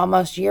much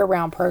almost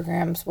year-round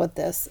programs with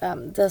this,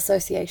 the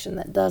association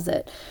that does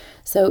it.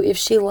 So if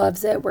she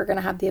loves it, we're going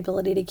to have the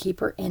ability to keep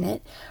her in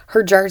it.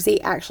 Her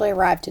jersey actually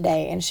arrived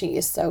today, and she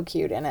is so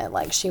cute in it.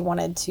 Like, she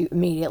wanted to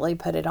immediately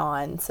put it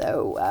on.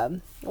 So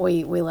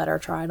we let her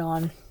try it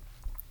on.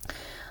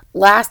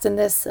 Last in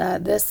this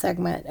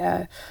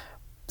segment,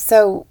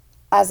 so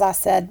as I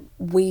said,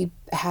 we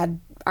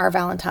had our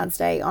Valentine's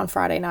Day on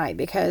Friday night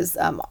because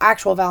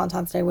actual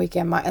Valentine's Day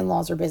weekend, my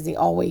in-laws are busy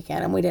all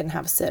weekend and we didn't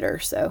have a sitter.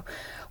 So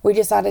we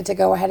decided to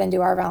go ahead and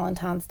do our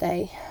Valentine's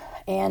Day.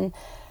 And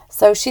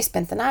so she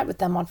spent the night with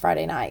them on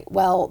Friday night.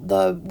 Well,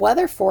 the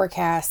weather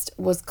forecast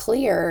was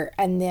clear.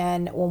 And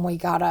then when we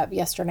got up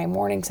yesterday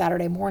morning,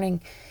 Saturday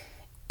morning,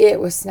 it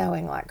was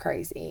snowing like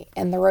crazy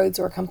and the roads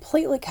were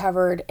completely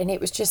covered and it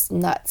was just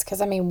nuts.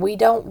 Because, I mean, we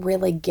don't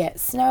really get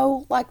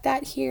snow like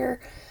that here.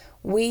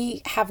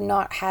 We have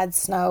not had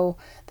snow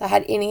that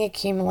had any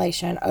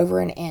accumulation over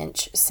an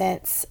inch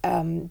since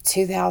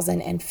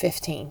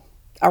 2015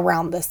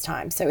 around this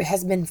time. So it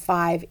has been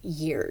 5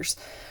 years.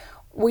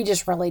 We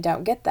just really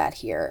don't get that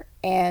here.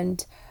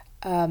 And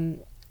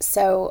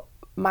so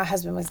my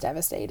husband was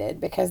devastated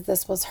because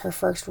this was her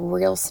first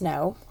real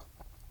snow.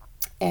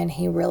 And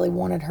he really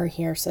wanted her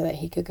here so that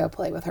he could go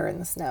play with her in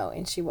the snow.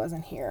 And she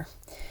wasn't here.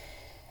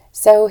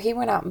 So he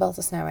went out and built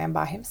a snowman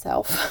by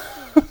himself.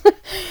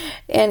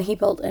 And he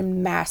built a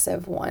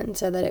massive one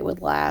so that it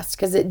would last.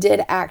 Because it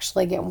did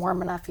actually get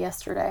warm enough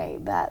yesterday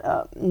that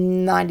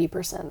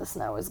 90% of the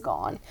snow is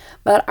gone.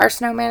 But our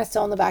snowman is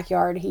still in the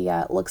backyard. He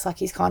looks like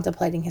he's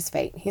contemplating his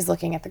fate. He's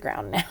looking at the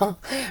ground now.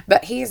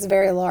 But he is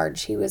very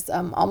large. He was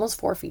almost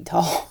 4 feet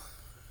tall.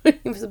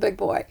 He was a big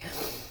boy.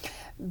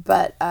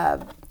 But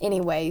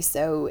anyway,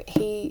 so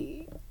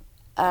he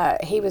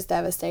was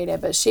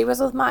devastated. But she was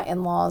with my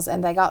in-laws,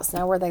 and they got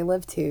snow where they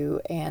live too.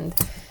 And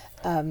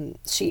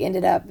she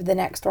ended up, the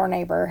next door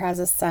neighbor has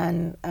a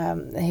son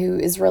who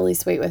is really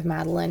sweet with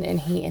Madeline, and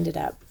he ended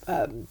up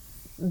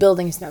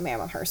building a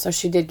snowman with her. So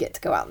she did get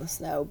to go out in the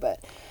snow.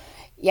 But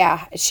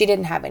yeah, she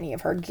didn't have any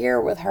of her gear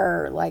with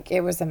her. Like,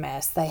 it was a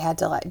mess. They had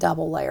to like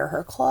double layer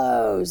her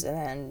clothes and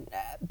then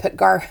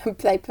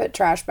they put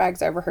trash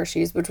bags over her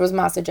shoes, which was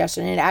my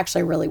suggestion. And it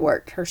actually really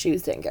worked. Her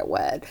shoes didn't get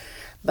wet.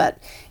 But,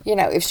 you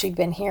know, if she'd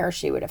been here,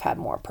 she would have had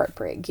more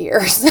appropriate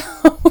gear. So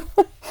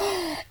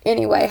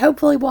anyway,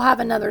 hopefully we'll have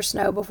another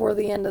snow before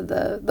the end of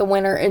the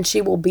winter, and she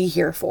will be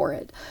here for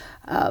it.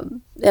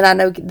 And I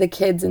know the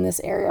kids in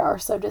this area are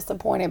so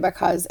disappointed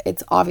because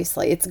it's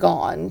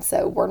gone.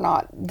 So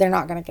they're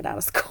not going to get out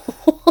of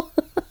school.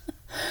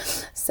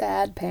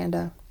 Sad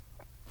panda.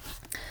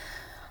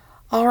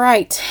 All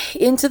right,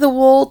 Into the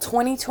Wool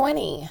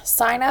 2020.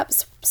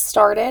 Sign-ups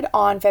started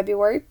on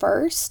February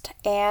 1st,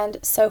 and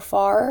so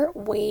far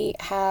we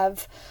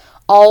have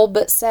all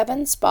but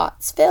 7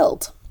 spots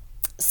filled.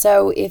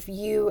 So if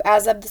you,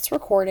 as of this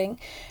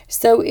recording,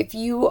 if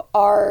you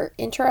are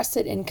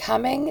interested in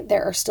coming,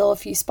 there are still a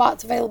few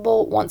spots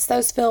available. Once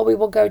those fill, we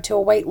will go to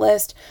a wait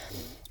list.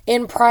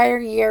 In prior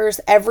years,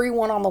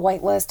 everyone on the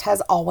wait list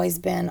has always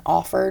been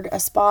offered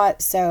a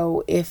spot.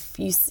 So if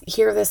you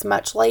hear this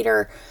much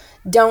later,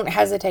 don't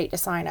hesitate to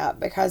sign up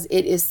because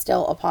it is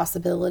still a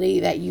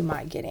possibility that you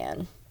might get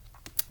in.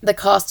 The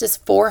cost is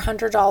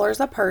 $400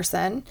 a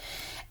person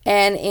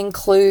and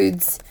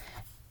includes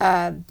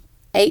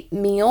 8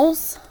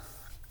 meals,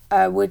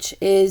 which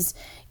is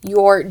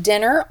your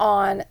dinner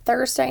on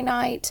Thursday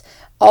night,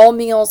 all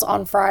meals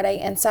on Friday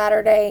and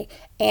Saturday,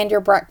 and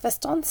your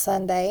breakfast on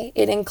Sunday.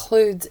 It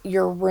includes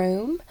your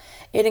room.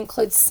 It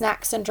includes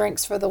snacks and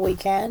drinks for the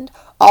weekend,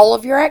 all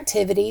of your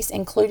activities,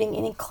 including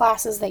any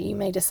classes that you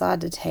may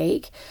decide to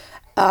take,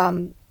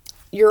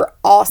 your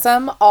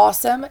awesome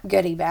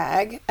goodie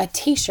bag, a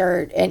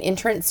t-shirt, and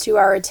entrance to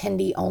our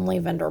attendee-only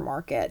vendor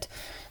market.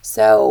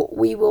 So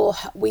we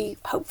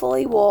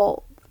hopefully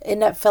will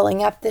end up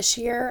filling up this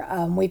year.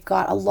 We've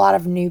got a lot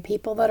of new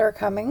people that are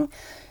coming.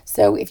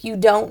 So if you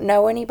don't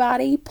know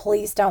anybody,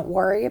 please don't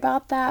worry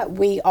about that.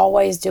 We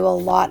always do a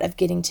lot of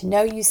getting to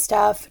know you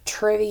stuff,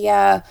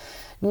 trivia,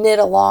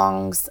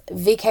 knit-alongs,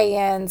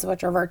 VKNs,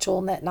 which are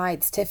virtual knit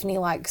nights. Tiffany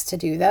likes to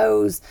do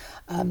those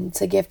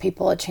to give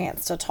people a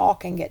chance to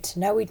talk and get to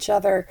know each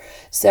other.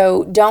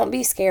 So don't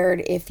be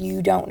scared if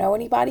you don't know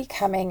anybody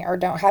coming or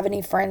don't have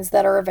any friends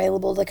that are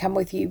available to come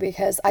with you,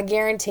 because I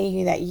guarantee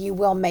you that you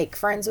will make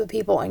friends with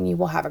people and you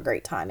will have a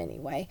great time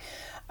anyway.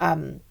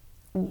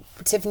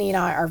 Tiffany and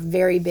I are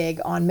very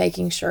big on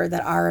making sure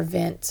that our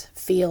event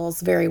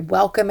feels very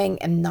welcoming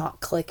and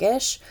not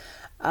cliquish.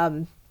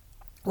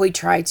 We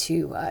try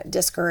to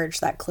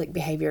discourage that clique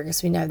behavior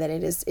because we know that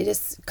it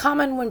is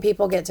common when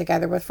people get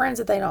together with friends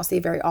that they don't see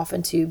very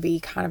often to be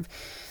kind of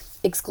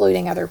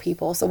excluding other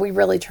people. So we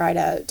really try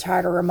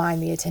to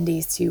remind the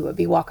attendees to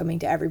be welcoming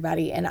to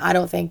everybody. And I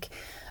don't think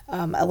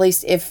At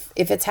least if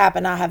it's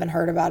happened, I haven't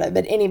heard about it.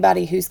 But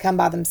anybody who's come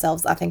by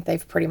themselves, I think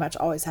they've pretty much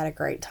always had a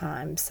great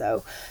time.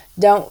 So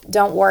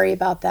don't worry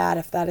about that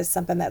if that is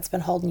something that's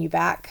been holding you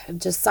back.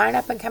 Just sign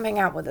up and come hang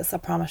out with us. I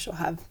promise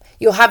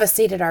you'll have a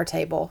seat at our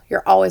table.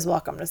 You're always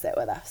welcome to sit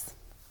with us.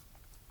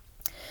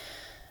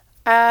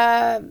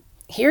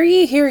 Hear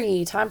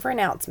ye, time for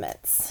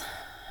announcements.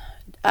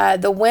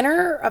 The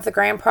winner of the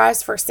grand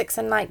prize for 6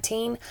 and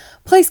 19,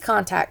 please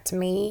contact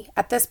me.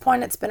 At this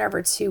point, it's been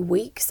over 2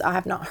 weeks. I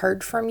have not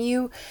heard from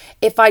you.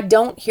 If I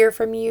don't hear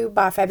from you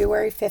by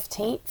February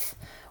 15th,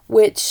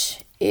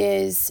 which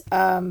is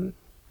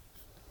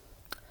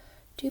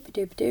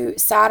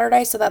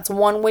Saturday, so that's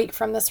 1 week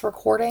from this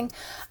recording,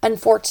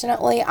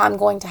 unfortunately, I'm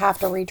going to have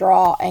to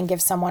redraw and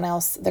give someone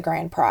else the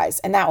grand prize.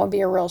 And that would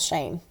be a real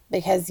shame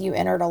because you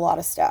entered a lot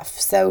of stuff.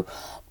 So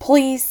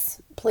please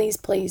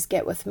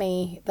get with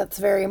me. That's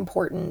very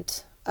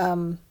important.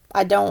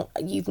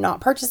 You've not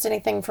purchased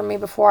anything from me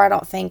before, I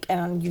don't think,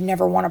 and you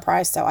never won a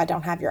prize, so I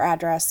don't have your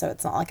address, so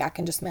it's not like I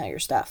can just mail your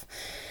stuff.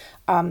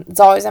 It's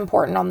always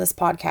important on this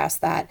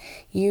podcast that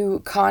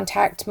you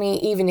contact me,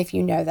 even if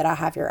you know that I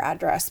have your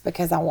address,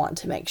 because I want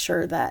to make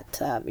sure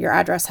that your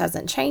address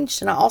hasn't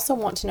changed. And I also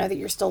want to know that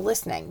you're still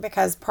listening,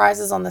 because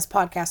prizes on this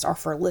podcast are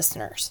for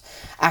listeners,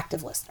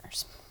 active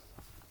listeners.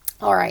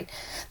 All right.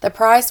 The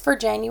prize for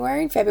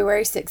January and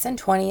February 6 and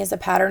 20 is a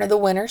pattern of the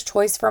winner's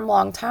choice from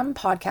longtime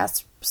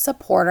podcast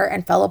supporter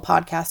and fellow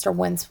podcaster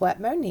Windswept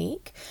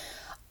Monique.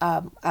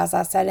 As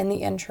I said in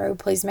the intro,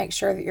 please make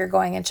sure that you're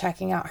going and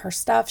checking out her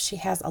stuff. She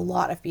has a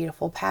lot of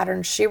beautiful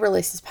patterns. She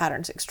releases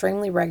patterns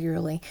extremely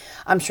regularly.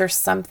 I'm sure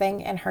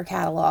something in her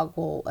catalog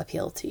will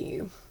appeal to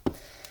you.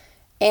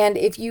 And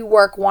if you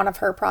work one of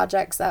her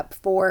projects up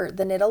for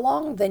the knit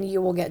along, then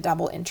you will get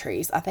double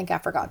entries. I think I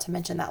forgot to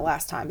mention that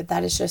last time, but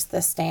that is just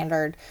the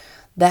standard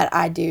that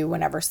I do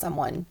whenever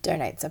someone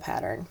donates a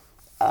pattern,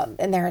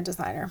 and they're a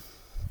designer.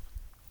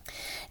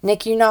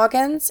 NICU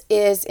Noggins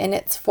is in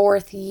its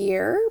 4th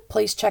year.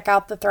 Please check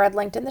out the thread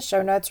linked in the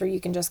show notes, or you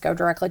can just go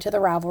directly to the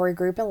Ravelry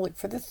group and look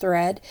for the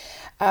thread.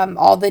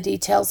 All the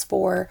details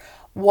for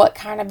what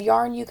kind of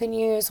yarn you can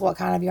use, what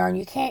kind of yarn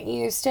you can't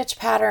use, stitch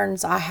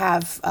patterns. I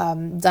have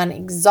done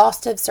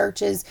exhaustive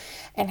searches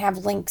and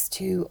have links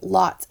to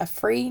lots of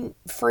free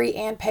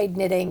and paid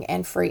knitting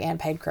and free and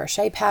paid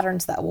crochet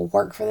patterns that will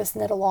work for this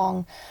knit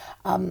along.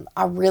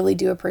 I really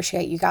do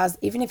appreciate you guys.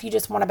 Even if you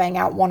just want to bang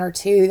out 1 or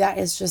 2, that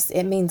is just,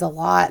 it means a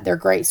lot. They're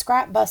great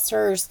scrap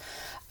busters.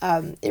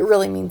 It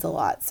really means a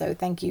lot. So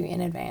thank you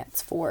in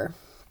advance for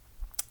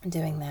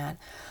doing that.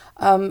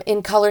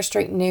 In Color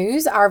Street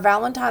news, our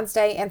Valentine's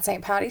Day and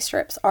St. Patty's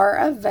strips are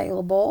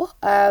available.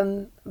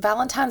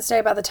 Valentine's Day,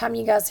 by the time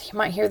you guys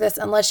might hear this,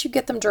 unless you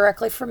get them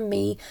directly from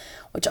me,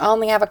 which I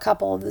only have a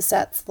couple of the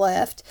sets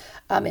left,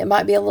 it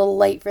might be a little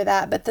late for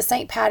that. But the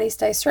St. Patty's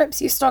Day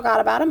strips, you still got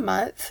about a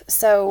month.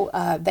 So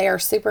they are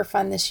super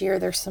fun this year.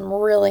 There's some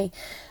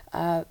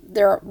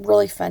they're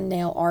really fun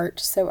nail art.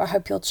 So I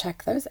hope you'll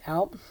check those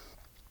out.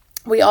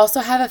 We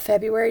also have a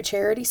February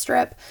charity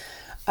strip.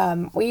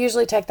 We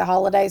usually take the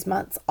holidays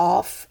months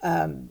off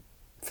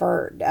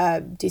for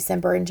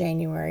December and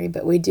January,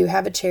 but we do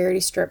have a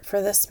charity strip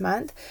for this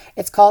month.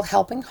 It's called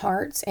Helping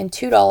Hearts, and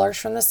 $2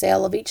 from the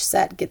sale of each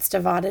set gets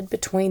divided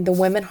between the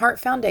Women Heart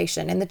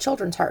Foundation and the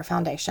Children's Heart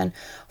Foundation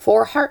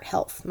for Heart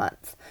Health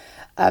Month.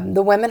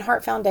 The Women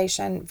Heart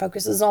Foundation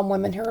focuses on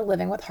women who are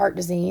living with heart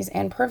disease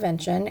and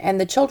prevention, and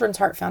the Children's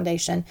Heart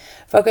Foundation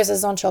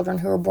focuses on children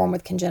who are born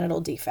with congenital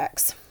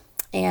defects.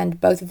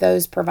 And both of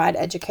those provide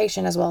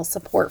education as well as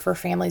support for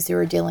families who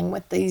are dealing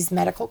with these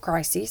medical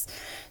crises.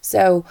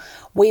 So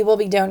we will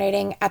be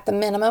donating at the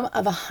minimum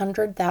of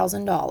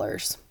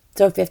 $100,000.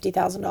 So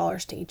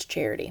 $50,000 to each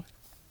charity.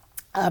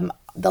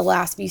 The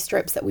last few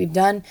strips that we've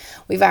done,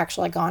 we've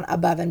actually gone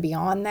above and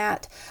beyond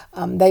that.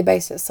 They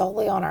base it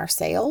solely on our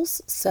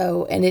sales.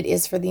 So, and it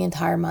is for the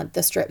entire month.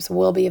 The strips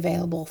will be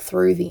available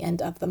through the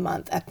end of the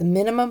month at the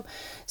minimum.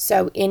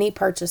 So any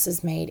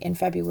purchases made in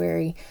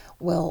February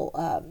will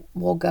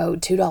go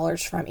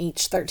 $2 from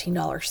each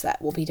 $13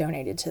 set will be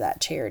donated to that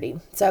charity.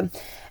 So,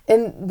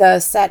 and the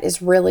set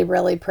is really,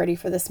 really pretty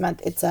for this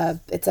month. It's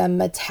a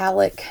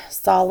metallic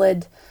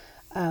solid,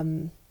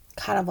 kind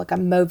of like a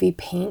mauvey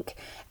pink,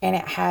 and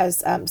it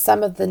has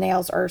some of the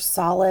nails are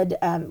solid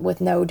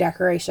with no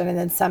decoration, and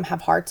then some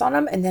have hearts on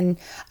them, and then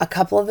a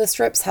couple of the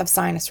strips have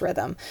sinus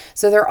rhythm.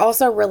 So they're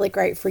also really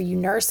great for you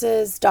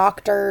nurses,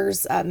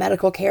 doctors,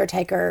 medical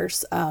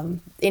caretakers,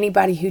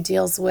 anybody who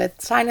deals with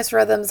sinus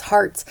rhythms,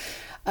 hearts,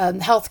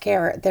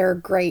 healthcare. They're a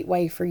great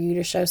way for you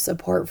to show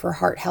support for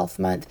Heart Health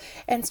Month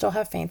and still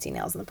have fancy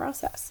nails in the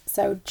process.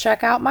 So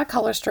check out my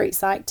Color Street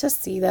site to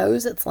see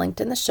those. It's linked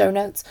in the show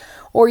notes,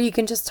 or you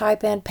can just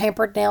type in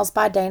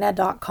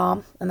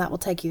pamperednailsbydana.com and that will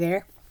take you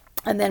there.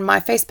 And then my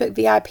Facebook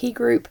VIP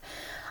group,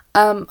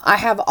 I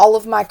have all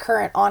of my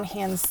current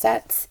on-hand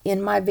sets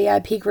in my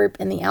VIP group.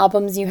 In the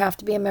albums, you have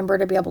to be a member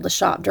to be able to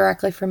shop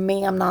directly from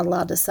me. I'm not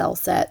allowed to sell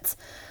sets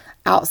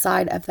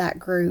outside of that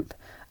group.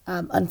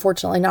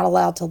 Unfortunately, not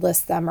allowed to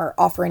list them or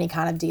offer any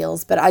kind of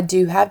deals, but I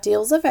do have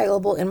deals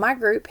available in my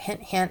group.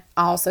 Hint, hint.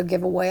 I also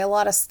give away a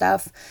lot of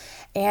stuff,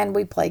 and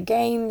we play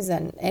games,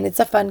 and it's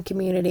a fun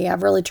community.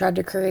 I've really tried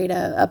to create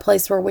a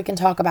place where we can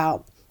talk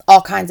about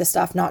all kinds of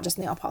stuff, not just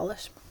nail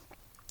polish.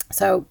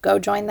 So go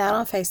join that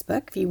on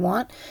Facebook if you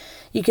want.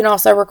 You can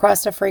also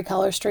request a free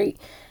Color Street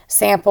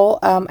sample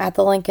at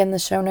the link in the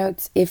show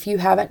notes if you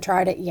haven't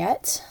tried it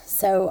yet.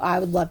 So I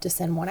would love to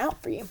send one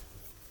out for you.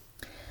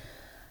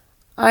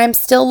 I'm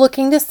still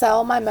looking to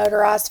sell my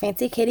motorized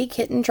Fancy Kitty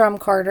Kitten drum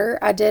carder.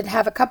 I did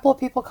have a couple of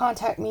people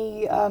contact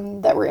me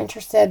that were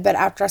interested, but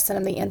after I sent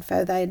them the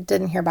info, they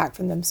didn't hear back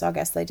from them, so I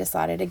guess they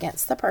decided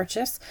against the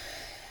purchase.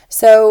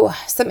 So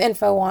some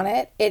info on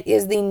it. It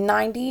is the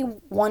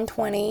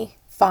 9120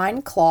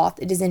 fine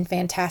cloth. It is in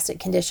fantastic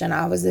condition.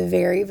 I was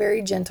very,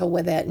 very gentle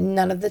with it.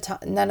 None of the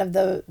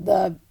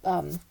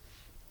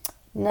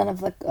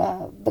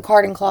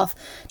carding cloth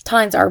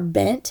tines are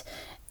bent.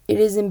 It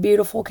is in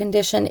beautiful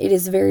condition. It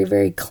is very,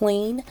 very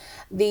clean.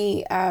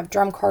 The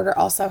drum carder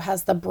also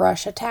has the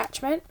brush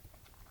attachment.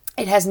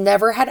 It has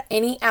never had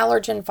any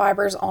allergen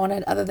fibers on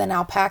it other than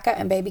alpaca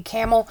and baby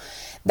camel.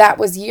 That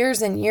was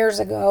years and years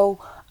ago.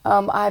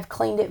 I've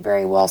cleaned it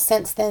very well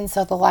since then,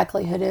 so the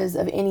likelihood is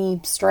of any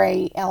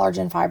stray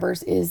allergen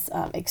fibers is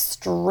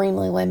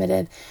extremely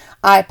limited.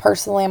 I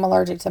personally am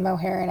allergic to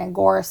mohair and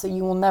angora, so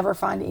you will never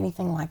find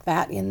anything like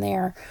that in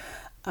there.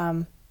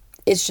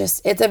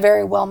 It's a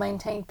very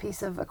well-maintained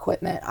piece of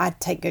equipment. I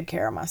take good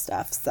care of my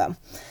stuff. So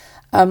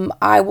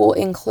I will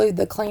include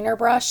the cleaner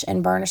brush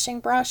and burnishing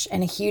brush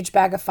and a huge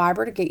bag of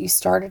fiber to get you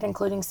started,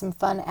 including some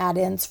fun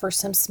add-ins for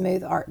some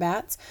smooth art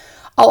bats.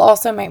 I'll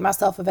also make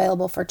myself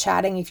available for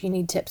chatting if you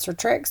need tips or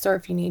tricks or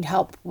if you need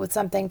help with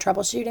something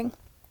troubleshooting.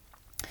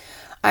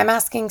 I'm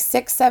asking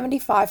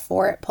 $675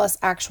 for it plus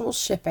actual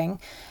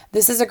shipping.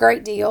 This is a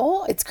great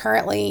deal. It's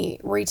currently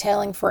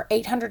retailing for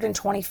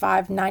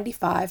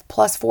 $825.95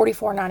 plus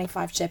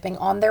 $44.95 shipping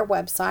on their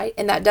website,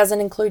 and that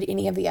doesn't include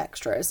any of the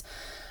extras.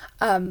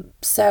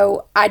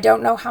 So I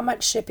don't know how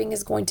much shipping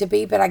is going to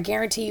be, but I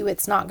guarantee you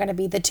it's not going to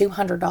be the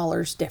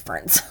 $200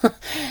 difference.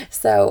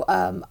 So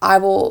I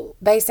will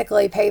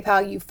basically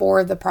PayPal you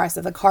for the price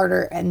of the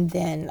carder, and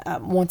then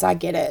once I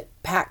get it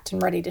packed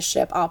and ready to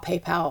ship,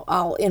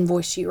 I'll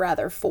invoice you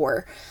rather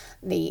for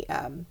the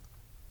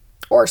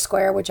or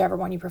Square, whichever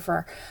one you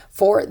prefer,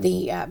 for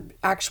the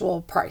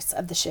actual price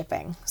of the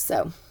shipping.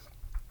 So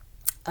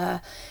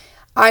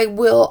I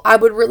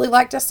would really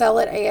like to sell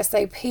it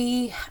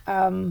ASAP.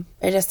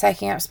 It is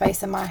taking up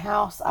space in my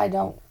house.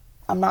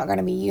 I'm not going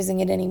to be using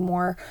it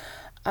anymore.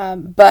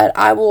 But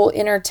I will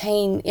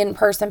entertain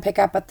in-person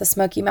pickup at the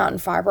Smoky Mountain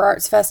Fiber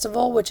Arts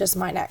Festival, which is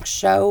my next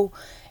show.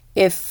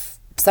 If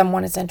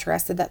someone is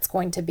interested, that's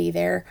going to be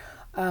there.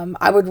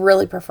 I would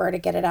really prefer to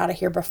get it out of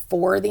here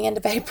before the end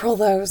of April,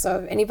 though. So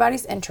if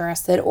anybody's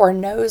interested or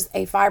knows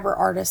a fiber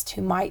artist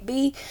who might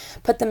be,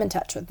 put them in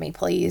touch with me,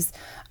 please.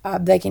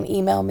 They can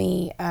email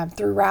me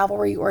through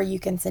Ravelry, or you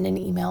can send an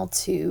email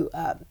to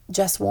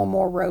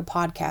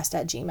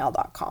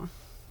justonemoreRowpodcast@gmail.com.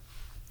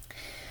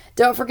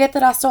 Don't forget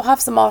that I still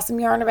have some awesome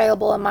yarn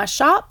available in my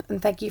shop,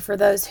 and thank you for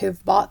those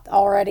who've bought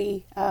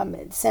already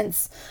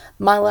since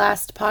my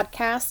last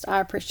podcast. I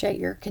appreciate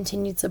your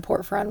continued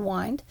support for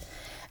Unwind.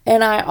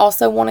 And I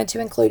also wanted to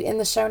include in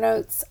the show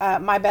notes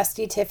my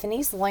bestie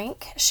Tiffany's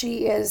link.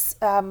 She's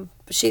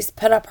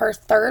put up her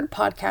third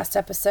podcast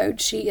episode.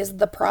 She is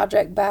the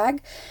Project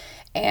Bag,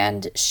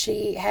 and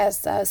she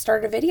has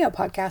started a video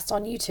podcast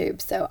on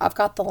YouTube. So I've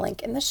got the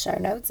link in the show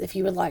notes if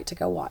you would like to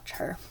go watch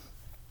her.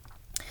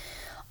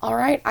 All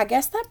right, I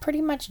guess that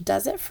pretty much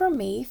does it for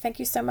me. Thank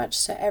you so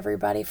much to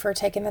everybody for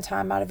taking the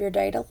time out of your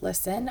day to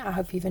listen. I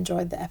hope you've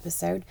enjoyed the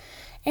episode.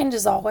 And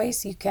as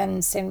always, you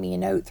can send me a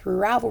note through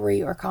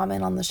Ravelry or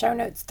comment on the show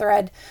notes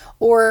thread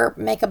or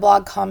make a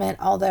blog comment,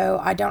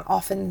 although I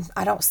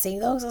don't see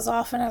those as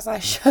often as I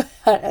should,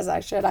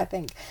 I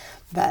think.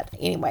 But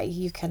anyway,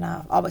 you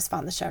can always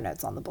find the show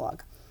notes on the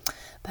blog.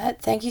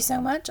 But thank you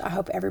so much. I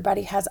hope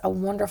everybody has a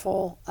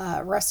wonderful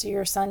rest of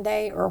your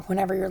Sunday, or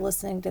whenever you're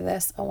listening to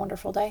this, a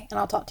wonderful day. And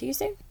I'll talk to you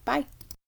soon. Bye.